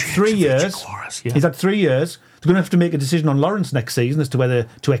Jaguars. He's had 3 years. He's had 3 years. They're going to have to make a decision on Lawrence next season as to whether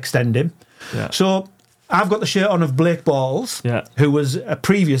to extend him. Yeah. So I've got the shirt on of Blake Bortles, who was a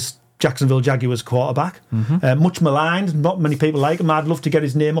previous Jacksonville Jaguars quarterback. Mm-hmm. Much maligned. Not many people like him. I'd love to get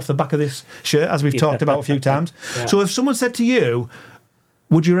his name off the back of this shirt, as we've talked about a few times. Yeah. So if someone said to you,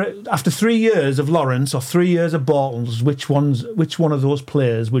 would you, after 3 years of Lawrence or 3 years of Bortles, which one of those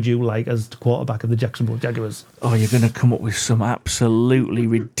players would you like as the quarterback of the Jacksonville Jaguars? Oh, you're going to come up with some absolutely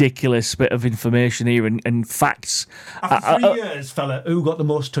ridiculous bit of information here and facts. After 3 years, fella, who got the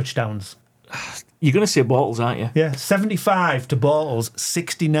most touchdowns? You're going to say Bortles, aren't you? Yeah, 75 to Bortles,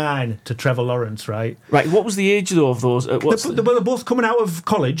 69 to Trevor Lawrence, right? Right, what was the age, though, of those? They're both coming out of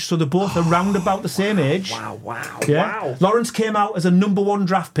college, so they're both around about the same age. Wow. Lawrence came out as a number 1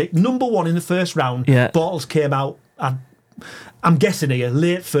 draft pick, number 1 in the first round. Yeah. Bortles came out, I'm guessing here,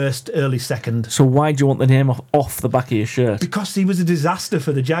 late first, early second. So why do you want the name off the back of your shirt? Because he was a disaster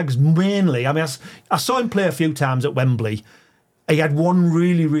for the Jags, mainly. I mean, I saw him play a few times at Wembley. He had one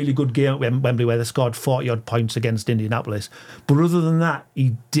really, really good game at Wembley where they scored 40-odd points against Indianapolis. But other than that,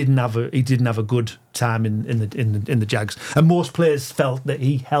 he didn't have a good time in the Jags. And most players felt that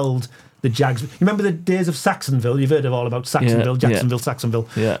he held the Jags. You remember the days of Saxonville? You've heard all about Saxonville, Jacksonville.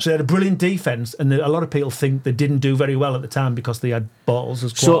 Yeah. So they had a brilliant defence, and a lot of people think they didn't do very well at the time because they had Bortles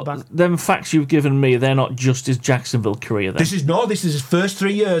as quarterback. So them facts you've given me, they're not just his Jacksonville career then? This is his first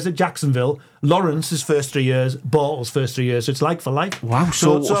 3 years at Jacksonville, Lawrence's first 3 years, Bortles' first 3 years, so it's like for like. Wow.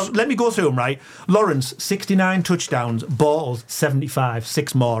 So let me go through them, right? Lawrence, 69 touchdowns, Bortles, 75,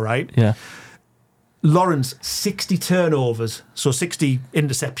 6 more, right? Yeah. Lawrence, 60 turnovers, so 60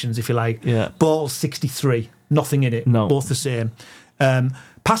 interceptions, if you like. Yeah. Bortles, 63, nothing in it. No. Both the same.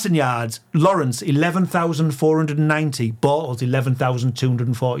 Passing yards, Lawrence, 11,490, Bortles,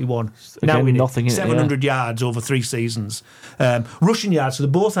 11,241. Again, nothing in it. 700 yards over 3 seasons. Rushing yards, so they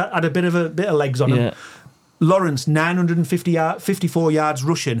both had a bit of legs on them. Lawrence, 954 yards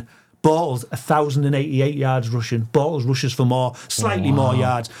rushing. Bortles, 1,088 yards rushing. Bortles rushes for more, slightly more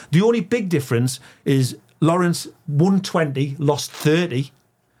yards. The only big difference is Lawrence won 20, lost 30.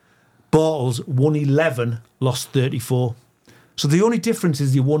 Bortles won 11, lost 34. So the only difference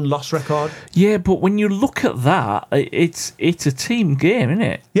is the one-loss record. Yeah, but when you look at that, it's a team game, isn't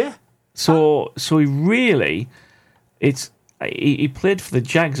it? Yeah. So he really, he played for the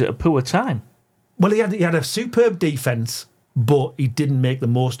Jags at a poor time. Well, he had a superb defence, but he didn't make the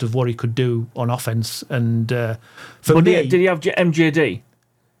most of what he could do on offence. And for me, did he have MJD?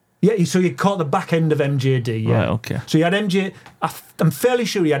 Yeah, so he caught the back end of MJD. Yeah, right, okay. So he had MJ. I'm fairly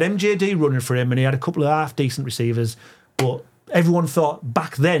sure he had MJD running for him, and he had a couple of half decent receivers. But everyone thought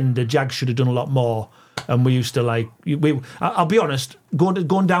back then the Jags should have done a lot more. And we used to I'll be honest,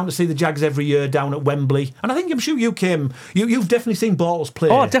 going down to see the Jags every year down at Wembley. And I'm sure you came. You've definitely seen Bortles play.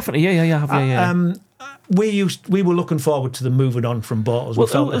 Oh, definitely, yeah. We were looking forward to them moving on from Bortles.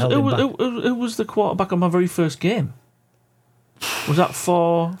 Who was the quarterback on my very first game? Was that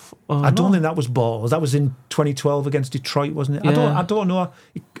for? I don't think that was Bortles. That was in 2012 against Detroit, wasn't it? Yeah. I don't know.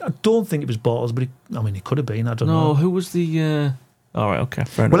 I don't think it was Bortles, but it could have been. I don't know. No, who was the? All right, okay,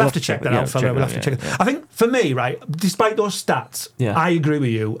 fair enough. We'll have to check that out, fella. We'll have to check it. I think for me, right, despite those stats, I agree with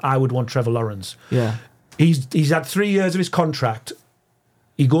you. I would want Trevor Lawrence. Yeah, he's had 3 years of his contract.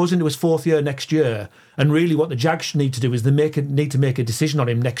 He goes into his 4th year next year, and really what the Jags need to do is need to make a decision on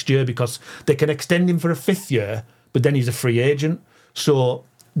him next year, because they can extend him for a 5th year, but then he's a free agent. So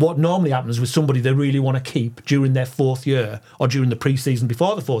what normally happens with somebody they really want to keep during their 4th year or during the pre-season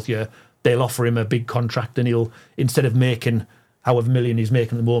before the 4th year, they'll offer him a big contract, and he'll, instead of making however million he's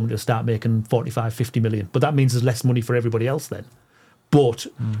making at the moment, he'll start making 45, 50 million. But that means there's less money for everybody else then. But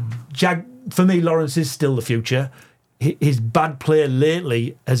for me, Lawrence is still the future. His bad play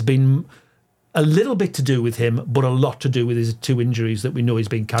lately has been a little bit to do with him, but a lot to do with his 2 injuries that we know he's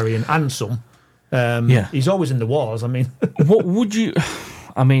been carrying, and some. He's always in the wars. I mean, what would you?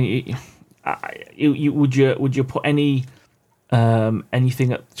 I mean, would you put anything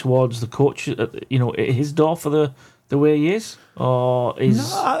towards the coach? At his door for the way he is, or is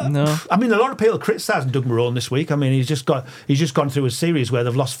no? I mean, a lot of people criticising Doug Marrone this week. I mean, he's just gone through a series where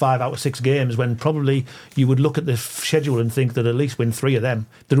they've lost 5 out of 6 games, when probably you would look at the schedule and think that at least win 3 of them.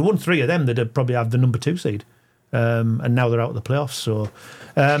 They'd won 3 of them, they'd probably have the number 2 seed. And now they're out of the playoffs. So,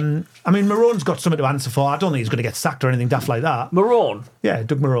 I mean, Marrone's got something to answer for. I don't think he's going to get sacked or anything daft like that. Marrone? Yeah,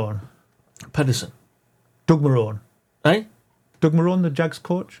 Doug Marrone. Pedersen? Doug Marrone. Eh? Doug Marrone, the Jags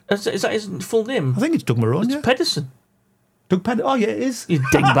coach? Is that his full name? I think it's Doug Marrone, It's Pedersen. Doug Pedersen. Oh, yeah, it is. You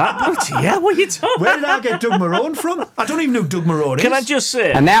dingbat. Yeah, what are you talking? Where did I get Doug Marrone from? I don't even know who Doug Marrone is. Can I just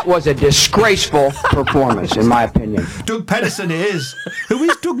say? And that was a disgraceful performance, in my opinion. Doug Pedersen is. Who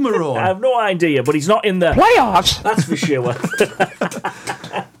is Doug Marrone? I have no idea, but he's not in the playoffs. That's for sure.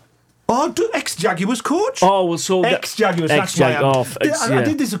 Oh, ex-Jaguars coach? Oh, well, so... Ex-Jaguars, that's why I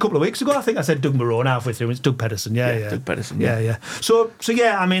did this a couple of weeks ago. I think I said Doug Marrone halfway through. It's Doug Pedersen, yeah. Doug Pedersen, yeah. So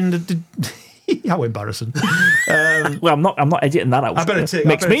yeah, I mean... How embarrassing! Well, I'm not editing that out. I better take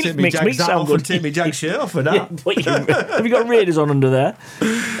me sound good. Take me Jags shirt off for that. Have you got Raiders on under there?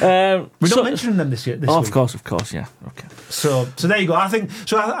 We're not mentioning them this week. Of course, yeah. Okay. So there you go. I think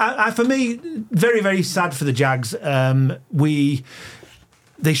so. I for me, very, very sad for the Jags. They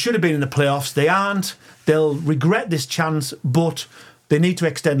should have been in the playoffs. They aren't. They'll regret this chance, but they need to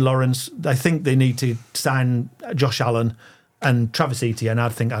extend Lawrence. I think they need to sign Josh Allen and Travis Etienne. I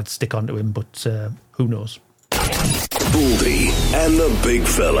think I'd stick onto him, but who knows? Baldy and the Big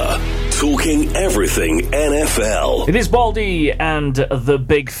Fella, talking everything NFL. It is Baldy and the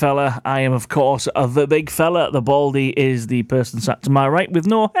Big Fella. I am, of course, the Big Fella. The Baldy is the person sat to my right with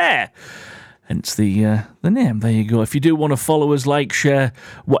no hair. Hence the name. There you go. If you do want to follow us, like, share,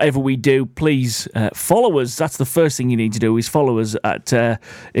 whatever we do, please follow us. That's the first thing you need to do, is follow us at it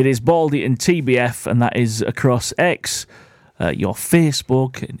is Baldy and TBF, and that is across X, your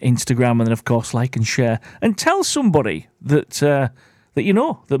Facebook and Instagram, and then, of course, like and share. And tell somebody that you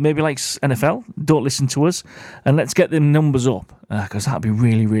know that maybe likes NFL, don't listen to us, and let's get them numbers up, because that'd be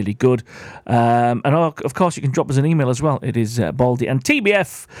really, really good. And of course, you can drop us an email as well. It is Baldy and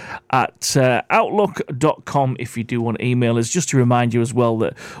TBF at outlook.com if you do want to email us. Just to remind you as well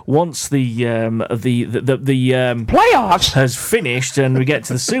that once the playoffs has finished and we get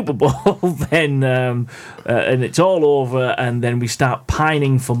to the Super Bowl, then and it's all over, and then we start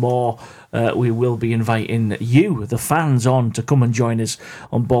pining for more. We will be inviting you, the fans, on to come and join us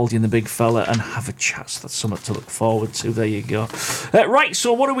on Baldy and the Big Fella and have a chat. So that's something to look forward to. There you go. Right,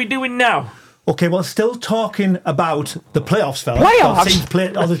 so what are we doing now? Okay, well, still talking about the playoffs, fella.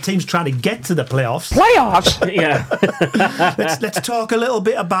 Playoffs? Other teams trying to get to the playoffs. Playoffs? Yeah. Let's talk a little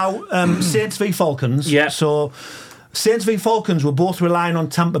bit about Saints v Falcons. Yeah. So Saints v Falcons were both relying on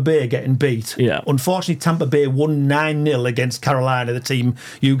Tampa Bay getting beat. Yeah. Unfortunately, Tampa Bay won 9-0 against Carolina, the team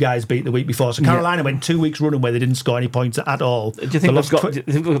you guys beat the week before. So Carolina went 2 weeks running where they didn't score any points at all. Do you think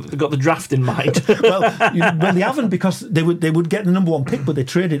they've got the draft in mind? well, they haven't, because they would get the number 1 pick, but they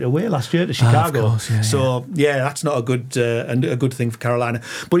traded it away last year to Chicago. Of course, that's not a good thing for Carolina.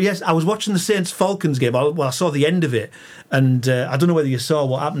 But yes, I was watching the Saints Falcons game. I saw the end of it, and I don't know whether you saw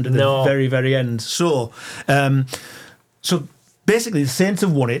what happened at the very, very end. So basically, the Saints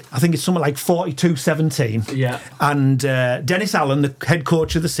have won it. I think it's something like 42-17. Yeah. And Dennis Allen, the head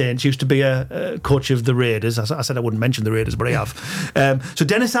coach of the Saints, used to be a coach of the Raiders. I said I wouldn't mention the Raiders, but I have. So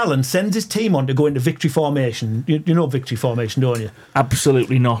Dennis Allen sends his team on to go into victory formation. You know victory formation, don't you?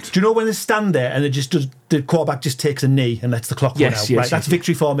 Absolutely not. Do you know when they stand there and the quarterback just takes a knee and lets the clock run out? Right, that's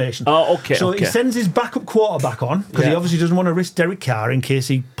victory formation. Oh, okay. So he sends his backup quarterback on, because he obviously doesn't want to risk Derek Carr in case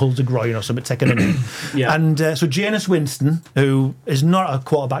he pulls a groin or something, taking a knee. And so Jameis Winston, who is not a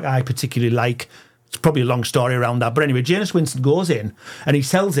quarterback I particularly like, it's probably a long story around that, but anyway, Jameis Winston goes in and he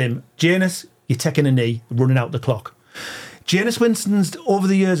tells him, Jameis, you're taking a knee, running out the clock. Jameis Winston's, over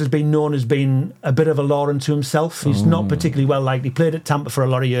the years, has been known as being a bit of a law unto himself. He's not particularly well liked. He played at Tampa for a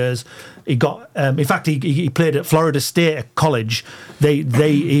lot of years. He got, in fact, he played at Florida State at college. There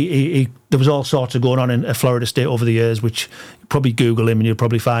was all sorts of going on at Florida State over the years, which you probably Google him and you'll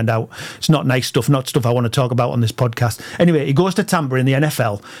probably find out. It's not nice stuff, not stuff I want to talk about on this podcast. Anyway, he goes to Tampa in the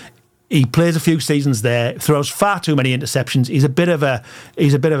NFL. He plays a few seasons there, throws far too many interceptions. He's a bit of a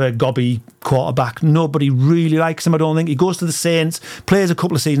gobby quarterback. Nobody really likes him, I don't think. He goes to the Saints, plays a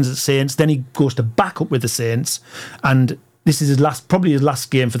couple of seasons at the Saints, then he goes to back up with the Saints, and this is probably his last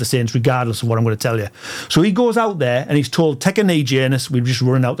game for the Saints, regardless of what I'm going to tell you. So he goes out there and he's told, take a knee, Jameis, we're just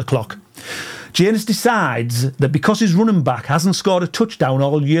running out the clock. Jameis decides that because his running back hasn't scored a touchdown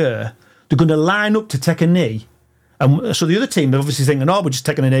all year, they're going to line up to take a knee. And so the other team, they're obviously thinking, we're just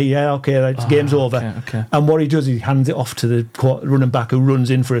taking an knee, the game's over. Okay. And what he does, he hands it off to the running back who runs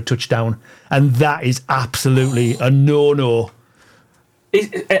in for a touchdown. And that is absolutely a no-no.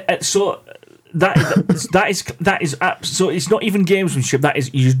 So it's not even gamesmanship, that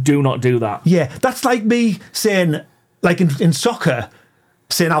is, you do not do that. Yeah, that's like me saying, like in soccer,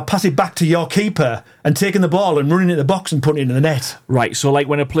 saying I'll pass it back to your keeper and taking the ball and running it in the box and putting it in the net. Right, so like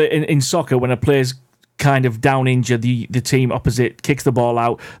when a play in soccer, when a player's kind of down injure, the team opposite kicks the ball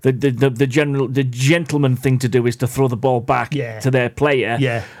out, the gentleman thing to do is to throw the ball back to their player,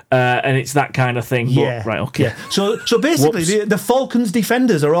 and it's that kind of thing. But, right, okay. Yeah. So basically, the Falcons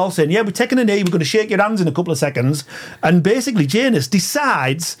defenders are all saying, we're taking a knee, we're going to shake your hands in a couple of seconds, and basically Jameis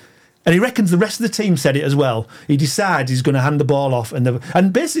decides, and he reckons the rest of the team said it as well, he decides he's going to hand the ball off,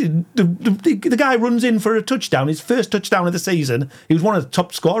 and basically the guy runs in for a touchdown, his first touchdown of the season. He was one of the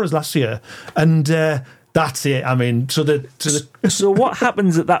top scorers last year, and that's it. I mean, so what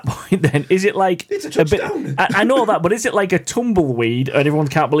happens at that point then? Is it like it's a touchdown? I know that, but is it like a tumbleweed and everyone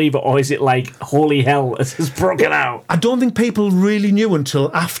can't believe it, or is it like holy hell has broken out? I don't think people really knew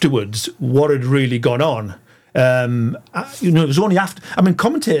until afterwards what had really gone on. It was only after. I mean,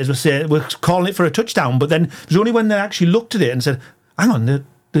 commentators were calling it for a touchdown, but then it was only when they actually looked at it and said, "Hang on,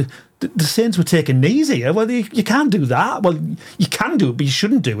 the Saints were taking knees here. Well, you can't do that. Well, you can do it, but you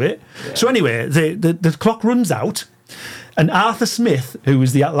shouldn't do it." Yeah. So anyway, the clock runs out, and Arthur Smith, who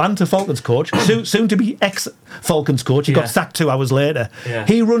was the Atlanta Falcons coach, soon to be ex-Falcons coach, he got sacked 2 hours later. Yeah.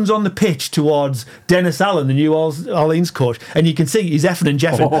 He runs on the pitch towards Dennis Allen, the New Orleans coach, and you can see he's effing and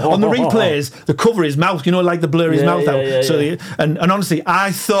jeffing. On the replays, they cover his mouth, like they blur his mouth out. And honestly,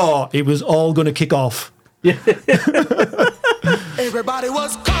 I thought it was all going to kick off. Everybody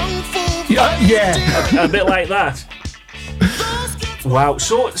was kung fu. Yeah. A bit like that. Wow.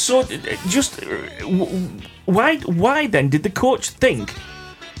 So just why then did the coach think?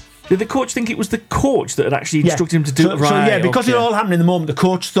 Did the coach think it was the coach that had actually instructed him to do it? Right. Because it all happened in the moment, the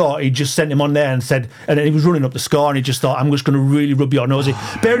coach thought he'd just sent him on there and said, and he was running up the score, and he just thought, I'm just going to really rub your nose in.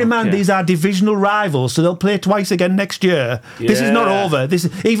 Bear in mind, these are divisional rivals, so they'll play twice again next year. Yeah. This is not over.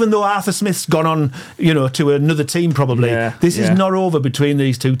 Even though Arthur Smith's gone on, to another team probably, this is not over between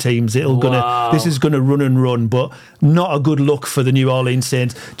these two teams. This is going to run and run, but not a good look for the New Orleans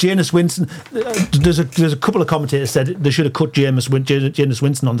Saints. Jameis Winston, there's a couple of commentators said they should have cut Jameis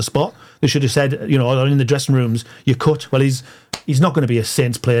Winston on the spot. They should have said, in the dressing rooms, you cut. Well, he's not going to be a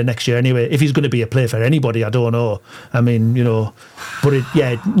Saints player next year anyway. If he's going to be a player for anybody, I don't know. I mean, but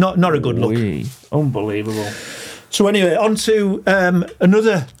not a good look. Unbelievable. So anyway, on to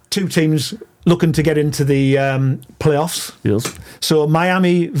another two teams looking to get into the playoffs. Yes. So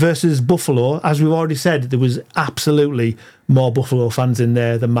Miami versus Buffalo, as we've already said, there was absolutely more Buffalo fans in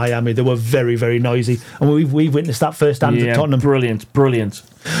there than Miami. They were very, very noisy, and we witnessed that firsthand at Tottenham. Brilliant.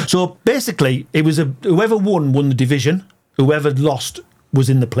 So basically, it was whoever won the division, whoever lost was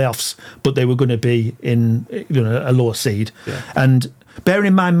in the playoffs, but they were going to be in a lower seed. Yeah. And bearing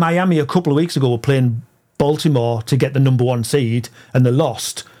in mind, Miami a couple of weeks ago were playing Baltimore to get the number 1 seed, and they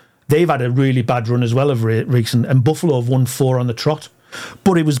lost. They've had a really bad run as well of recent, and Buffalo have won 4 on the trot.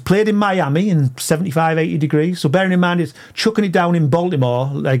 But it was played in Miami in 75, 80 degrees. So bearing in mind, it's chucking it down in Baltimore,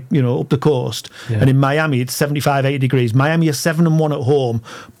 up the coast. Yeah. And in Miami, it's 75, 80 degrees. Miami are 7-1 at home.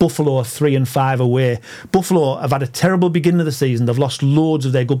 Buffalo are 3-5 away. Buffalo have had a terrible beginning of the season. They've lost loads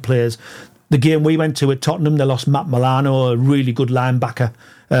of their good players. The game we went to at Tottenham, they lost Matt Milano, a really good linebacker.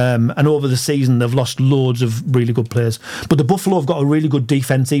 And over the season, they've lost loads of really good players. But the Buffalo have got a really good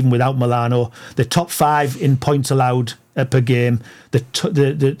defence, even without Milano. They're top 5 in points allowed per game. They're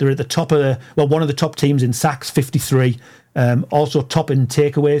at the top of one of the top teams in sacks, 53. Also top in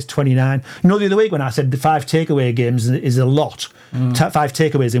takeaways, 29. The other week when I said the 5 takeaway games is a lot, 5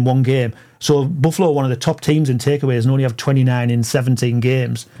 takeaways in one game. So Buffalo are one of the top teams in takeaways and only have 29 in 17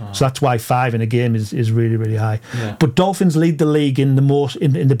 games. Oh. So that's why 5 in a game is really, really high. Yeah. But Dolphins lead the league in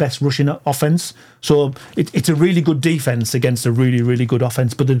the best rushing offense. So it's a really good defense against a really, really good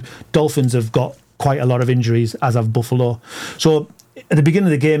offense. But the Dolphins have got quite a lot of injuries, as have Buffalo. So at the beginning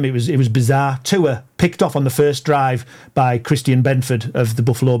of the game, it was bizarre. Tua picked off on the first drive by Christian Benford of the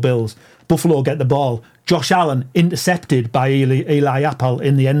Buffalo Bills. Buffalo get the ball. Josh Allen intercepted by Eli Apple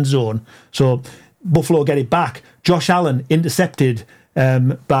in the end zone. So Buffalo get it back. Josh Allen intercepted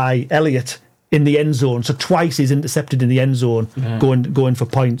by Elliott in the end zone. So twice he's intercepted in the end zone, going for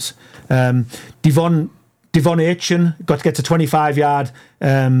points. Devon Aitchen gets a 25-yard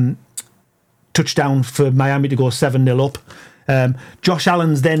touchdown for Miami to go 7-0 up. Josh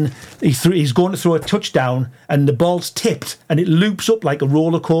Allen's then he's going to throw a touchdown and the ball's tipped and it loops up like a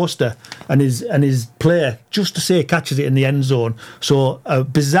roller coaster and his player just to say catches it in the end zone. So a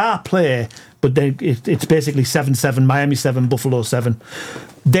bizarre play, but then it's basically 7-7, Miami 7, Buffalo 7.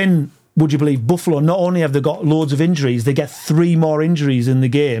 Then would you believe Buffalo, not only have they got loads of injuries, they get 3 more injuries in the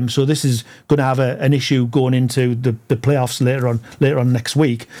game. So this is going to have an issue going into the playoffs later on next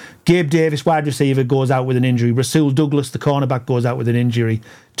week. Gabe Davis, wide receiver, goes out with an injury. Rasul Douglas, the cornerback, goes out with an injury.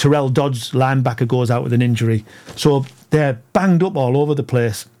 Terrell Dodds, linebacker, goes out with an injury. So they're banged up all over the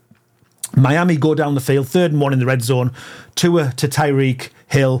place. Miami go down the field, 3rd and 1 in the red zone. Tua to Tyreek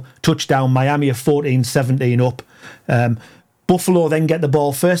Hill, touchdown. Miami are 14-17 up. Buffalo then get the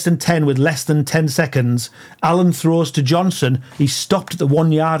ball 1st and 10 with less than 10 seconds. Allen throws to Johnson. He's stopped at the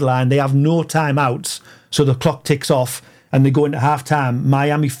 1-yard line. They have no timeouts, so the clock ticks off and they go into half-time.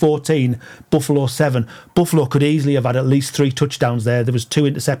 Miami 14, Buffalo 7. Buffalo could easily have had at least 3 touchdowns there. There was 2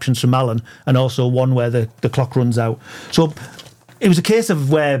 interceptions from Allen and also one where the clock runs out. So it was a case of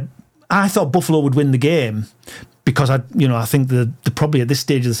where I thought Buffalo would win the game, because I think they're probably at this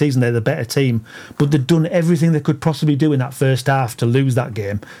stage of the season they're the better team, but they'd done everything they could possibly do in that first half to lose that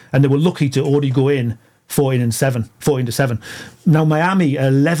game, and they were lucky to already go in 14-7. Now Miami are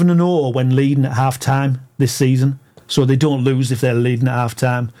 11-0 when leading at half time this season, so they don't lose if they're leading at half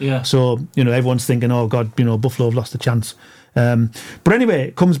time. Yeah. So everyone's thinking, oh God, Buffalo have lost a chance. But anyway,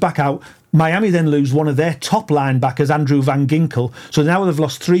 it comes back out. Miami then lose one of their top linebackers, Andrew Van Ginkel. So now they've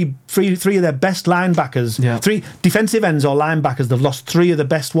lost three of their best linebackers. Yeah. 3 defensive ends or linebackers. They've lost 3 of the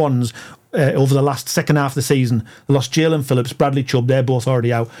best ones over the second half of the season. They lost Jalen Phillips, Bradley Chubb. They're both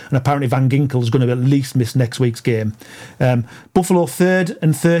already out. And apparently Van Ginkel is going to at least miss next week's game. Buffalo 3rd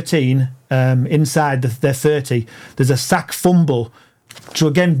and 13 inside their 30. There's a sack fumble. So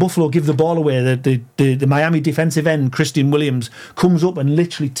again, Buffalo give the ball away. The Miami defensive end, Christian Williams, comes up and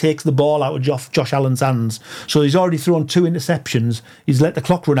literally takes the ball out of Josh Allen's hands. So he's already thrown 2 interceptions. He's let the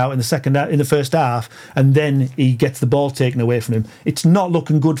clock run out in the first half, and then he gets the ball taken away from him. It's not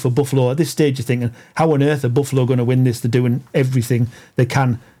looking good for Buffalo at this stage. You're thinking, how on earth are Buffalo going to win this? They're doing everything they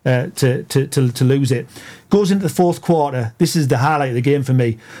can to lose it. Goes into the 4th quarter. This is the highlight of the game for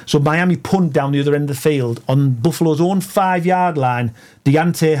me. So Miami punt down the other end of the field on Buffalo's own 5-yard line.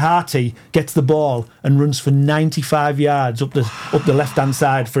 Deontay Harty gets the ball and runs for 95 yards up the left-hand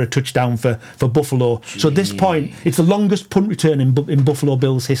side for a touchdown for Buffalo. Gee. So at this point, it's the longest punt return in Buffalo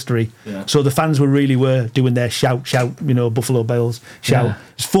Bills history. Yeah. So the fans were doing their shout, Buffalo Bills, shout. Yeah.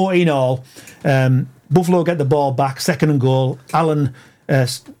 It's 14-all. Buffalo get the ball back, 2nd and goal. Allen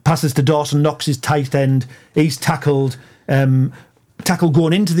passes to Dawson Knox, his tight end. He's tackled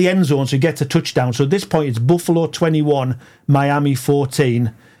going into the end zone, so he gets a touchdown. So at this point, it's Buffalo 21, Miami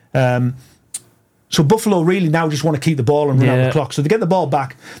 14. So Buffalo really now just want to keep the ball and run out the clock. So they get the ball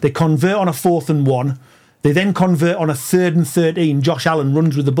back. They convert on a 4th and 1. They then convert on a 3rd and 13. Josh Allen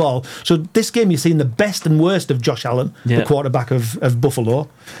runs with the ball. So this game, you're seeing the best and worst of Josh Allen, the quarterback of Buffalo.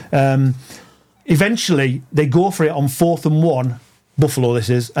 Eventually, they go for it on 4th and 1. Buffalo, this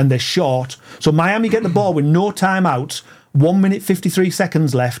is, and they're short. So Miami get the ball with no timeouts. 1 minute 53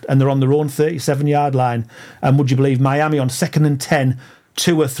 seconds left, and they're on their own 37-yard line. And would you believe Miami on 2nd and 10?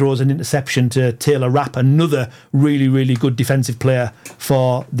 Tua throws an interception to Taylor Rapp, another really, really good defensive player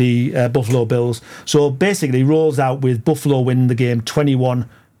for the Buffalo Bills. So basically, rolls out with Buffalo winning the game 21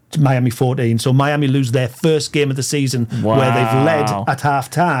 to Miami 14. So Miami lose their first game of the season where they've led at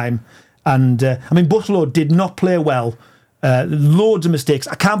half-time. And, Buffalo did not play well. Loads of mistakes.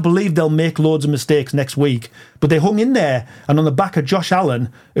 I can't believe they'll make loads of mistakes next week. But they hung in there, and on the back of Josh Allen,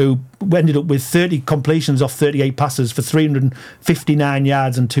 who ended up with 30 completions off 38 passes for 359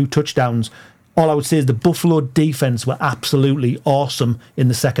 yards and 2 touchdowns. All I would say is the Buffalo defense were absolutely awesome in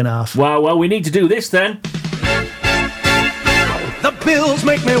the second half. Wow, well, we need to do this then. The Bills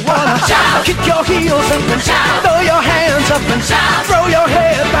make me wanna shout. Kick your heels up and shout. Throw your hands up and shout. Throw your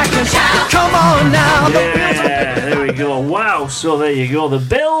head back and shout. Come on now. Yeah, there we go. Wow. So there you go. The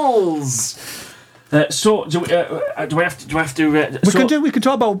Bills. So do we have to? We can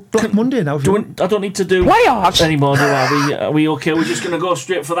talk about Black Monday now. I don't need to do playoffs anymore. Do I? Are we okay? We're just going to go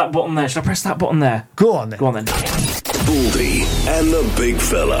straight for that button there. Should I press that button there? Go on then. Baldy and the Big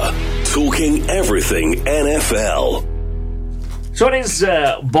Fella talking everything NFL. So it is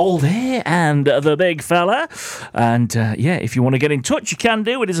Baldy and the Big Fella. And if you want to get in touch, you can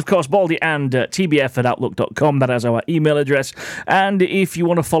do. It is, of course, Baldy and tbf@outlook.com. That is our email address. And if you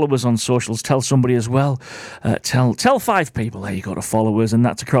want to follow us on socials, tell somebody as well. Tell 5 people there you got to follow us. And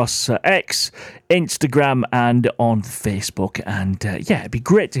that's across X, Instagram, and on Facebook. And it'd be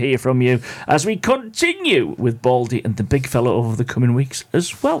great to hear from you as we continue with Baldy and the Big Fella over the coming weeks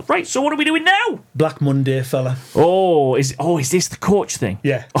as well. Right, so what are we doing now? Black Monday, fella. Is this the coach thing?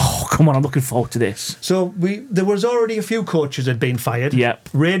 Yeah. Oh, come on, I'm looking forward to this. So there was already a few coaches had been fired. Yep.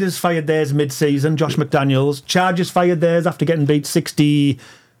 Raiders fired theirs mid-season, Josh McDaniels. Chargers fired theirs after getting beat 65-0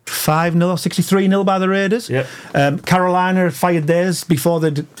 or 63-0 by the Raiders. Yep. Carolina fired theirs before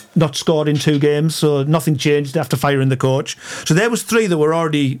they'd not scored in 2 games, so nothing changed after firing the coach. So there was 3 that were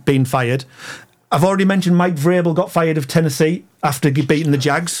already being fired. I've already mentioned Mike Vrabel got fired of Tennessee after beating the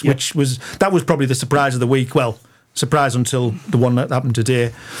Jags, yep. which was probably the surprise of the week. Well, surprise until the one that happened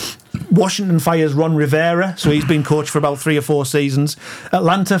today. Washington fires Ron Rivera, so he's been coach for about 3 or 4 seasons.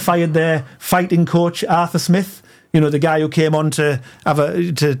 Atlanta fired their fighting coach Arthur Smith, the guy who came on to have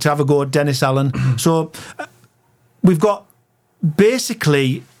a go at Dennis Allen. So we've got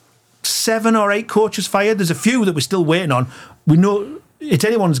basically 7 or 8 coaches fired. There's a few that we're still waiting on. We know it's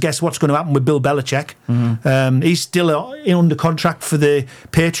anyone's guess what's going to happen with Bill Belichick. Mm-hmm. He's still under contract for the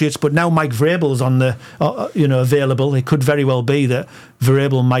Patriots, but now Mike Vrabel's on the available. It could very well be that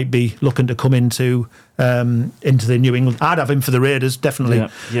Vrabel might be looking to come into the New England. I'd have him for the Raiders, definitely.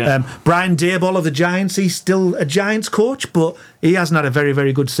 Yeah. Brian Daboll of the Giants, he's still a Giants coach, but he hasn't had a very,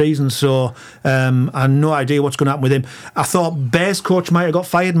 very good season, so I have no idea what's going to happen with him. I thought Bears coach might have got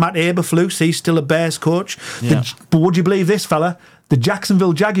fired, Matt Eberflus, he's still a Bears coach. Yeah. But would you believe this, fella? The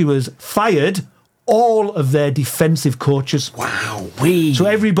Jacksonville Jaguars fired all of their defensive coaches. Wow. So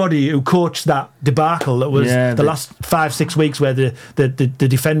everybody who coached that debacle that was the last 5-6 weeks where the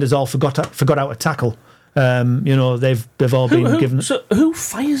defenders all forgot how to tackle. They've all been given. So who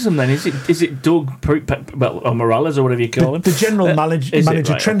fires them then? Is it Doug or Morales or whatever you call him? The general manager right,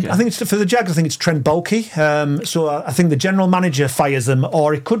 Trent. okay. I think it's for the Jags. I think it's Trent Baalke. So I think the general manager fires them,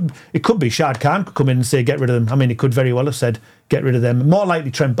 or it could be Shad Khan could come in and say get rid of them. I mean, he could very well have said get rid of them. More likely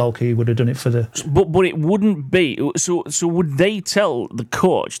Trent Baalke would have done it for the. But it wouldn't be. So would they tell the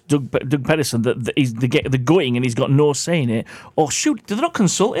coach Doug Pederson that he's the going and he's got no say in it, or shoot? Do they not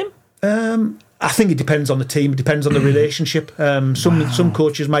consult him? I think it depends on the team. It depends on the relationship. Some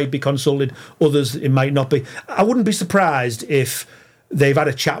coaches might be consulted, others it might not be. I wouldn't be surprised if they've had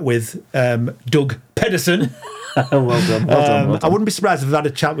a chat with Doug Pederson. Well done. I wouldn't be surprised if they've had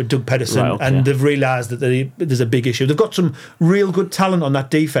a chat with Doug Pederson, right, okay. and they've realised that there's a big issue. They've got some real good talent on that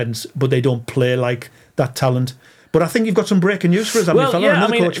defence, but they don't play like that talent. But I think you've got some breaking news for us, haven't you, fella?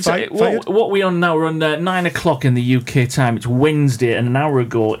 Another coach fired. What we on now? We're on 9 o'clock in the UK time. It's Wednesday, and an hour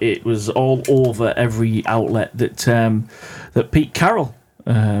ago it was all over every outlet that Pete Carroll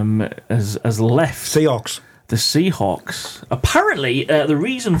has left Seahawks. the Seahawks. Apparently, the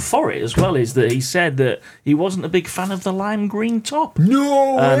reason for it as well is that he said that he wasn't a big fan of the lime green top.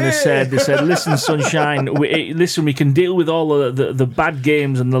 No way! And they said, listen, Sunshine, we can deal with all the bad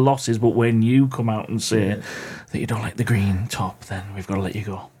games and the losses, but when you come out and say that you don't like the green top, then we've got to let you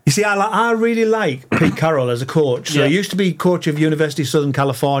go. You see, I really like Pete Carroll as a coach. So he used to be coach of University of Southern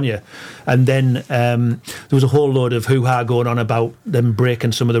California, and then there was a whole load of hoo-ha going on about them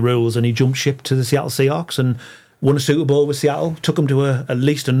breaking some of the rules, and he jumped ship to the Seattle Seahawks and won a Super Bowl with Seattle, took them to at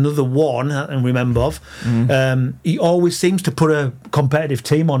least another one, and remember of. He always seems to put a competitive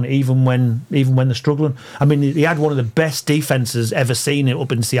team on, even when they're struggling. I mean, he had one of the best defences ever seen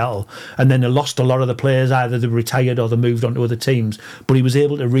up in Seattle, and then they lost a lot of the players, either they retired or they moved on to other teams. But he was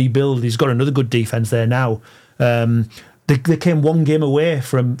able to rebuild. He's got another good defence there now. They came one game away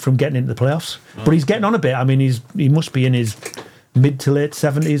from getting into the playoffs, but he's getting on a bit. I mean, he must be in his mid to late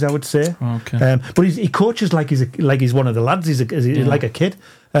 70s, I would say. Okay. But he coaches like he's one of the lads. He's like a kid.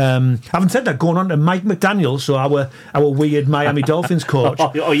 Having said that, going on to Mike McDaniel, so our weird Miami Dolphins coach.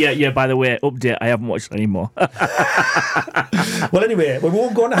 Yeah. By the way, update. I haven't watched anymore. Well, anyway, we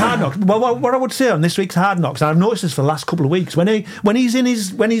won't go on to Hard Knocks. Well, what I would say on this week's Hard Knocks, and I've noticed this for the last couple of weeks, when he's in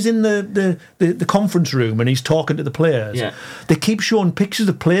the conference room and he's talking to the players, they keep showing pictures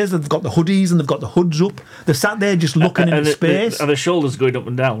of players that've got the hoodies and they've got the hoods up. They're sat there just looking into space, and the shoulders going up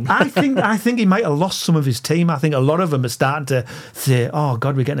and down. I think he might have lost some of his team. I think a lot of them are starting to say, "Oh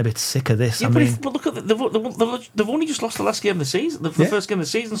God, we're getting a bit sick of this." Yeah, but look at they've only just lost the last game of the season, the first game of the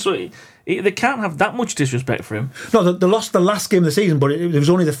season, so they can't have that much disrespect for him. No, they lost the last game of the season, but it was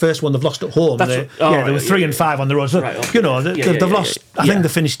only the first one they've lost at home. They were 3-5 on the road. So they've lost. I think they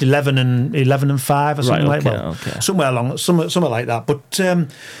finished 11-5 or something like that. Somewhere like that. But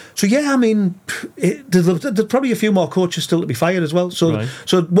I mean, there's probably a few more coaches still to be fired as well. So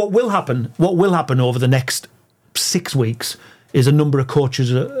what will happen over the next 6 weeks is a number of coaches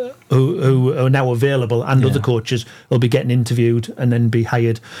who are now available, and other coaches will be getting interviewed and then be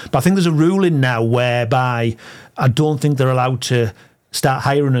hired. But I think there's a ruling now whereby I don't think they're allowed to start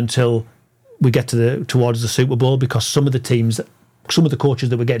hiring until we get towards the Super Bowl, because some of the coaches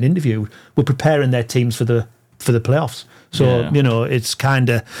that were getting interviewed were preparing their teams for the playoffs. So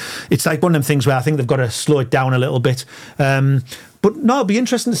it's like one of them things where I think they've got to slow it down a little bit. But no, it'll be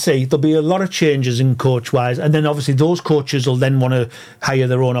interesting to see. There'll be a lot of changes in coach-wise, and then obviously those coaches will then want to hire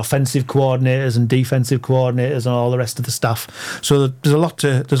their own offensive coordinators and defensive coordinators and all the rest of the staff. So there's a lot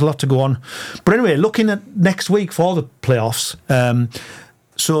to go on. But anyway, looking at next week for the playoffs.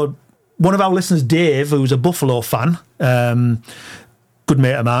 So one of our listeners, Dave, who's a Buffalo fan, good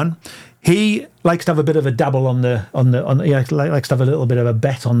mate of mine, he likes to have a bit of a dabble he likes to have a little bit of a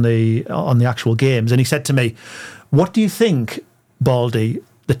bet on the actual games, and he said to me, "What do you think, Baldy,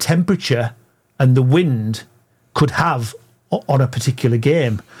 the temperature and the wind could have on a particular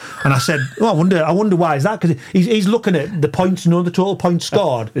game?" And I said, I wonder why is that? Because he's looking at the points, the total points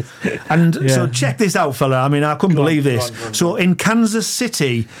scored. And so check this out, fella. I mean, I couldn't believe this. Go on. So in Kansas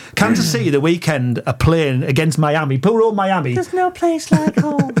City the weekend are playing against Miami. Poor old Miami. There's no place like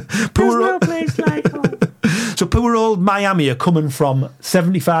home. So poor old Miami are coming from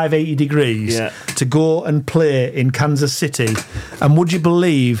 75, 80 degrees to go and play in Kansas City. And would you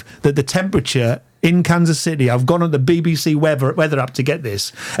believe that the temperature in Kansas City, I've gone on the BBC weather app to get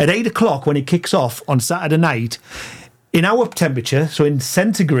this, at 8 o'clock when it kicks off on Saturday night, in our temperature, so in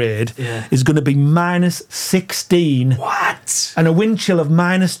centigrade, is going to be minus 16. What? And a wind chill of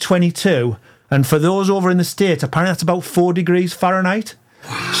minus 22. And for those over in the States, apparently that's about 4 degrees Fahrenheit.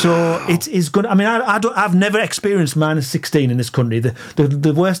 Wow. So it is good. I mean, I've never experienced minus 16 in this country.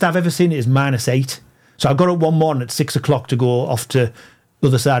 The worst I've ever seen is minus 8. So I got up one morning at 6 o'clock to go off to the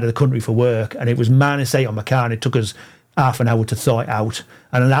other side of the country for work, and it was minus 8 on my car, and it took us half an hour to thaw it out,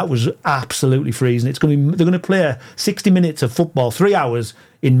 and that was absolutely freezing. They're going to play 60 minutes of football, 3 hours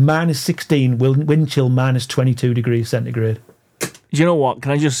in minus 16, wind chill minus 22 degrees centigrade. Do you know what?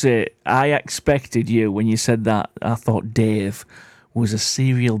 Can I just say, I expected you, when you said that, I thought Dave was a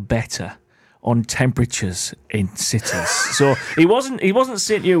serial better on temperatures in cities. So he wasn't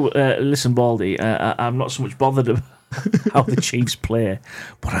saying to you, listen, Baldy, I'm not so much bothered about how the Chiefs play,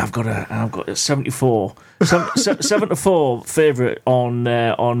 but I've got a 74 favourite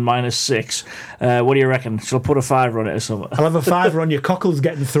on minus 6. What do you reckon? Shall I put a 5 on it or something? I'll have a 5 on your cockles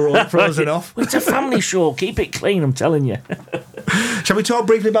getting frozen off. It's a family show. Keep it clean, I'm telling you. Shall we talk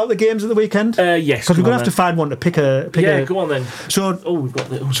briefly about the games of the weekend? Yes. Because we're going to have to find one to pick a... Go on then. So we've got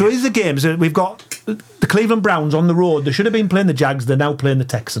the... So these are the games. We've got the Cleveland Browns on the road. They should have been playing the Jags. They're now playing the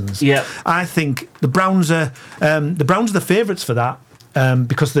Texans. Yeah. I think the Browns are the favourites for that.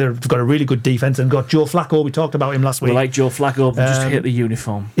 because they've got a really good defence and got Joe Flacco. We talked about him last week. We like Joe Flacco, but just hit the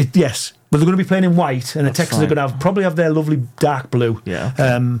uniform. Yes. But they're going to be playing in white, and the Texans are going to probably have their lovely dark blue. Yeah.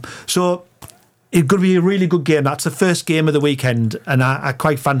 Okay. So it's going to be a really good game. That's the first game of the weekend, and I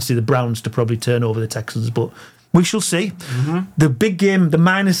quite fancy the Browns to probably turn over the Texans, but we shall see. Mm-hmm. The big game, the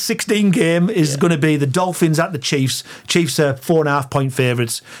 -16 game, is going to be the Dolphins at the Chiefs. Chiefs are 4.5-point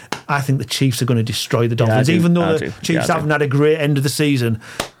favourites. I think the Chiefs are going to destroy the Dolphins. Even though the Chiefs haven't had a great end of the season,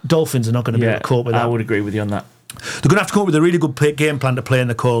 Dolphins are not going to be able to cope with that. I would agree with you on that. They're going to have to come up with a really good game plan to play in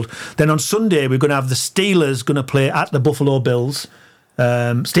the cold. Then on Sunday, we're going to have the Steelers going to play at the Buffalo Bills.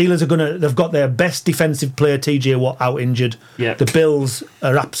 Steelers they've got their best defensive player, TJ Watt, out injured. Yep. The Bills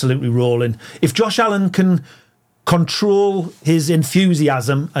are absolutely rolling. If Josh Allen can control his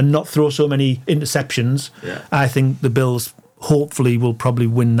enthusiasm and not throw so many interceptions, I think the Bills hopefully will probably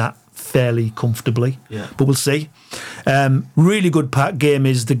win that fairly comfortably, but we'll see. Really good game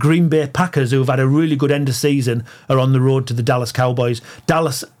is the Green Bay Packers, who have had a really good end of season, are on the road to the Dallas Cowboys.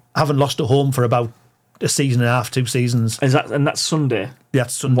 Dallas haven't lost at home for about a season and a half, 2 seasons. And that's Sunday? Yeah,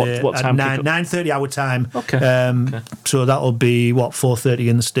 that's Sunday what time? At 9:30 our time. Okay. So that'll be 4:30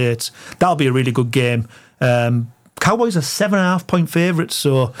 in the States. That'll be a really good game. Cowboys are 7.5-point favourites,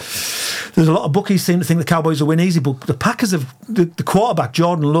 so there's a lot of bookies seem to think the Cowboys will win easy, but the Packers have the quarterback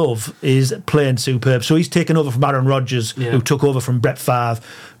Jordan Love is playing superb. So he's taken over from Aaron Rodgers, who took over from Brett Favre.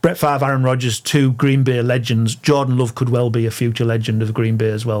 Brett Favre, Aaron Rodgers, 2 Green Bay legends. Jordan Love could well be a future legend of Green Bay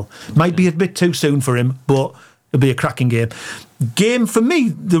as well. Might be a bit too soon for him, but it'll be a cracking game. Game for me,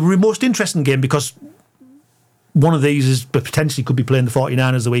 the most interesting game, because one of these is potentially could be playing the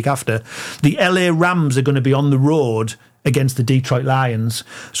 49ers the week after. The LA Rams are going to be on the road against the Detroit Lions.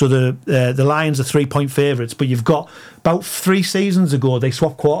 So the Lions are 3-point favourites, but you've got about 3 seasons ago they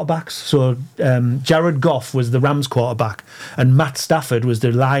swapped quarterbacks. So Jared Goff was the Rams quarterback and Matt Stafford was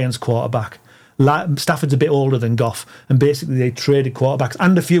the Lions quarterback. Stafford's a bit older than Goff, and basically they traded quarterbacks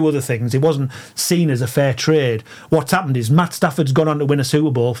and a few other things. It wasn't seen as a fair trade. What's happened is Matt Stafford's gone on to win a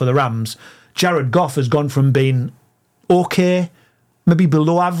Super Bowl for the Rams. Jared Goff has gone from being okay, maybe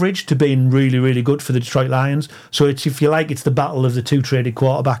below average, to being really, really good for the Detroit Lions. So it's, if you like, it's the battle of the 2 traded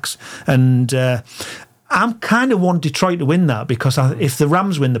quarterbacks. And I'm kind of want Detroit to win that, because if the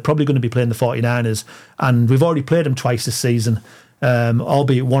Rams win, they're probably going to be playing the 49ers. And we've already played them twice this season,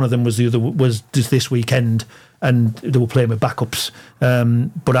 albeit one of them was just this weekend, and they were playing with backups.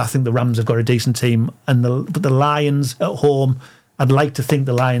 But I think the Rams have got a decent team. And the Lions at home, I'd like to think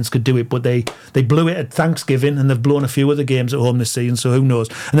the Lions could do it, but they blew it at Thanksgiving, and they've blown a few other games at home this season, so who knows.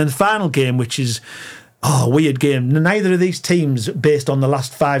 And then the final game, which is a weird game. Neither of these teams, based on the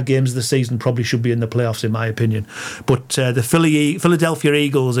last 5 games of the season, probably should be in the playoffs, in my opinion. But the Philadelphia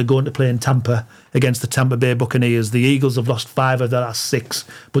Eagles are going to play in Tampa against the Tampa Bay Buccaneers. The Eagles have lost 5 of their last 6,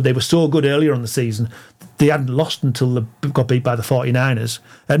 but they were so good earlier on the season. They hadn't lost until they got beat by the 49ers.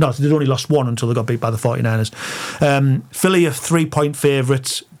 No, they'd only lost 1 until they got beat by the 49ers. Philly are 3-point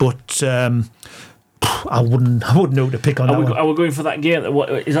favourites, but I wouldn't know to pick on that one. Are we going for that game?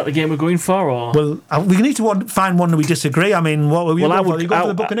 Is that the game we're going for? Or? Well, we need to find one that we disagree. I mean, what were you going for? Are you going for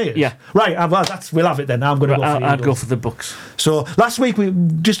the Buccaneers? Yeah. Right, we'll have it then. I'm going to go for the Eagles. I'd go for the Bucs. So last week, we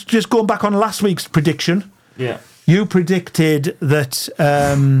just going back on last week's prediction. Yeah. You predicted that...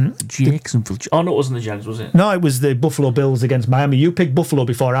 Jags and... no, it wasn't the Jags, was it? No, it was the Buffalo Bills against Miami. You picked Buffalo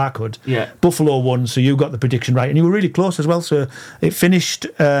before I could. Yeah. Buffalo won, so you got the prediction right. And you were really close as well, so it finished...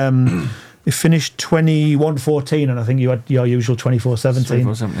 It finished 21-14, and I think you had your usual 24-17.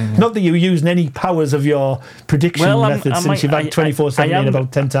 24-17, yeah. Not that you were using any powers of your prediction method since you've had 24-17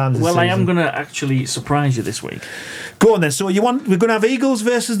 about 10 times this season. I am going to actually surprise you this week. Go on then. So we're going to have Eagles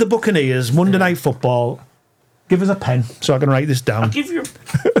versus the Buccaneers, Monday Night Football. Give us a pen so I can write this down. I'll give you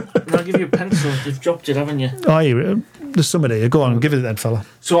a pencil. You've dropped it, haven't you? Oh, there's somebody here. Go on, give it then, fella.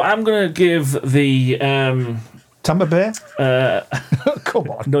 So I'm going to give the... Tampa Bay? Come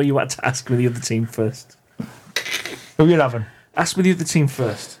on. No, you had to ask me the other team first. Who are you having? Ask me the other team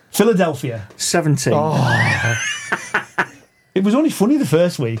first. Philadelphia. 17. Oh. It was only funny the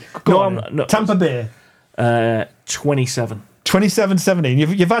first week. No. Tampa Bay. 27.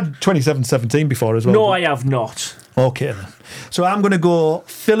 27-17. You've had 27-17 before as well. No, I have not. Okay then. So I'm going to go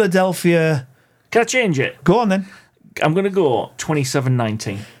Philadelphia. Can I change it? Go on then. I'm going to go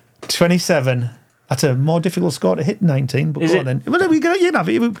 27-19. 27. That's a more difficult score to hit 19, but go on then. Well,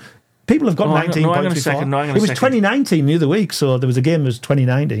 people have got 19 points before. It was 2019 the other week, so there was a game that was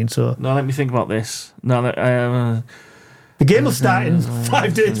 2019. So no, let me think about this. No, the game will start in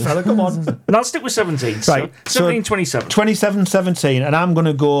 5 days, fella. Come on. And I'll stick with 17. Right. 17-27. 27-17, and I'm going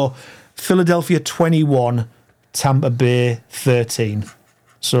to go Philadelphia 21, Tampa Bay 13.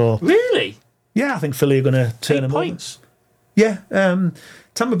 So Really? yeah, I think Philly are going to turn 8 them points. over. Yeah,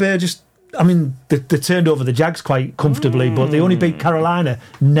 Tampa Bay just. I mean, they turned over the Jags quite comfortably, but they only beat Carolina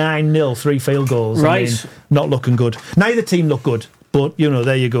 9-0, 3 field goals. Right. I mean, not looking good. Neither team look good, but,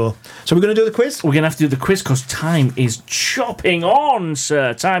 there you go. So we're going to do the quiz? We're going to have to do the quiz because time is chopping on,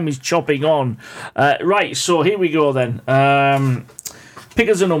 sir. Time is chopping on. Right, so here we go then. Pick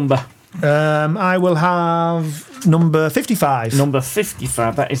us a number. I will have number 55. Number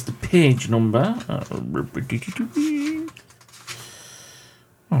 55, that is the page number.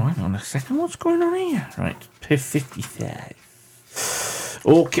 Oh, hang on a second. What's going on here? Right, 55.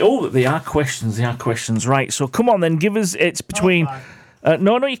 Okay. Oh, they are questions. They are questions. Right. So come on, then. Give us. It's between.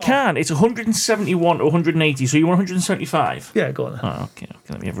 No, you can't. It's 171 to 180. So you want 175? Yeah, go on. Oh, okay.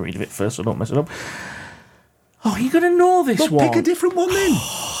 Let me have a read of it first, so don't mess it up. Oh, you're gonna know this one. Pick a different one then,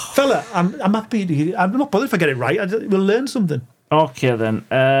 fella. I'm happy. I'm not bothered if I get it right. We'll learn something. Okay, then.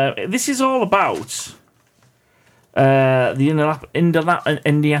 This is all about. The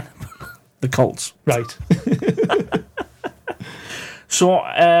Indiana, the Colts. Right. So,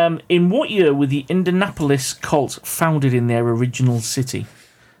 in what year were the Indianapolis Colts founded in their original city?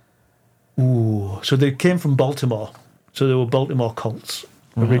 Ooh, so they came from Baltimore. So they were Baltimore Colts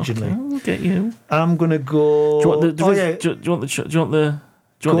originally. Okay, I'll get you. I'm gonna go. Do you want the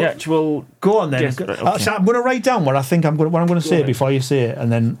actual? Go on then. Guess, right, okay. So I'm gonna write down what I'm gonna say before you say it, and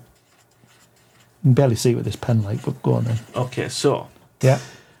then. I can barely see it with this pen, but go on then. Okay, so yeah,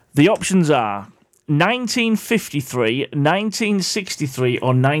 the options are 1953, 1963,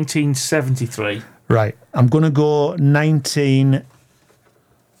 or 1973. Right, I'm going to go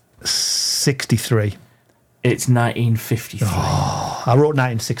 1963. It's 1953. Oh, I wrote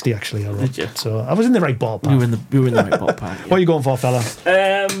 1960 actually. Did you? So I was in the right ballpark. You were in the right ballpark. Yeah. What are you going for, fella?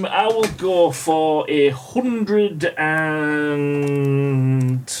 I will go for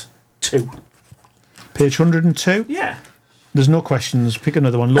 102. Page 102? Yeah. There's no questions. Pick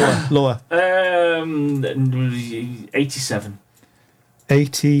another one. Lower. 87.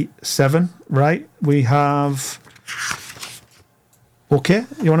 87. Right. We have. Okay.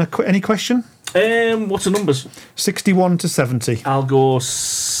 You want any question? What's the numbers? 61 to 70. I'll go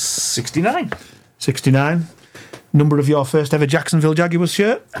 69. 69. Number of your first ever Jacksonville Jaguars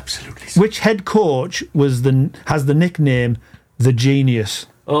shirt? Absolutely. Which head coach has the nickname The Genius?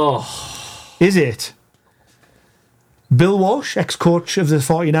 Oh. Is it Bill Walsh, ex-coach of the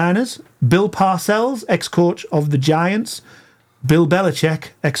 49ers, Bill Parcells, ex-coach of the Giants, Bill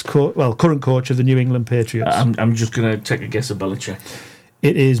Belichick, current coach of the New England Patriots? I'm just going to take a guess at Belichick.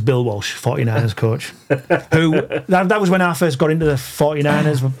 It is Bill Walsh, 49ers coach. Who that was when I first got into the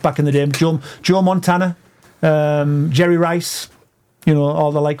 49ers back in the day. Joe Montana, Jerry Rice,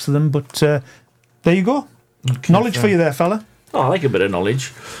 all the likes of them. But there you go. Okay, knowledge for you there, fella. Oh, I like a bit of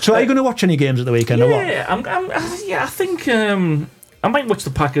knowledge. So are you going to watch any games at the weekend or what? I think I might watch the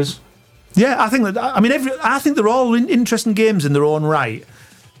Packers. Yeah, I think I think they're all interesting games in their own right.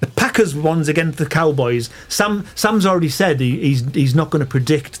 The Packers ones against the Cowboys. Sam's already said he's not going to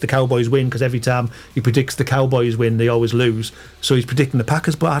predict the Cowboys win because every time he predicts the Cowboys win, they always lose. So he's predicting the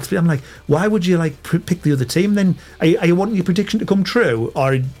Packers. But I'm like, why would you pick the other team then? Are you wanting your prediction to come true,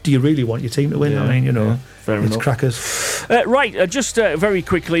 or do you really want your team to win? Yeah, I mean, fair it's enough. crackers. Right, just very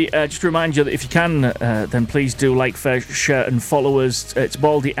quickly, just to remind you that if you can, then please do like, share, and follow us. It's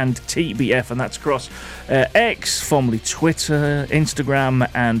Baldy and TBF, and that's across X, formerly Twitter, Instagram,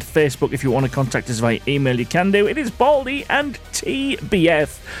 and Facebook. If you want to contact us via email, you can do. It is Baldy and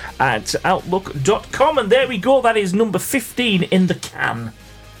TBF at outlook.com. And there we go. That is number 15 in the can.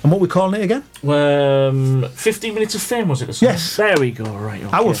 And what are we calling it again? 15 Minutes of Fame, was it? Or something? Yes. There we go. Right.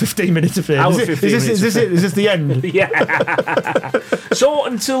 Okay. Our 15 minutes of fame. Is this the end? Yeah. So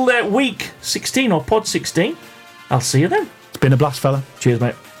until week 16 or pod 16, I'll see you then. It's been a blast, fella. Cheers,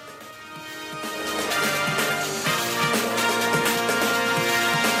 mate.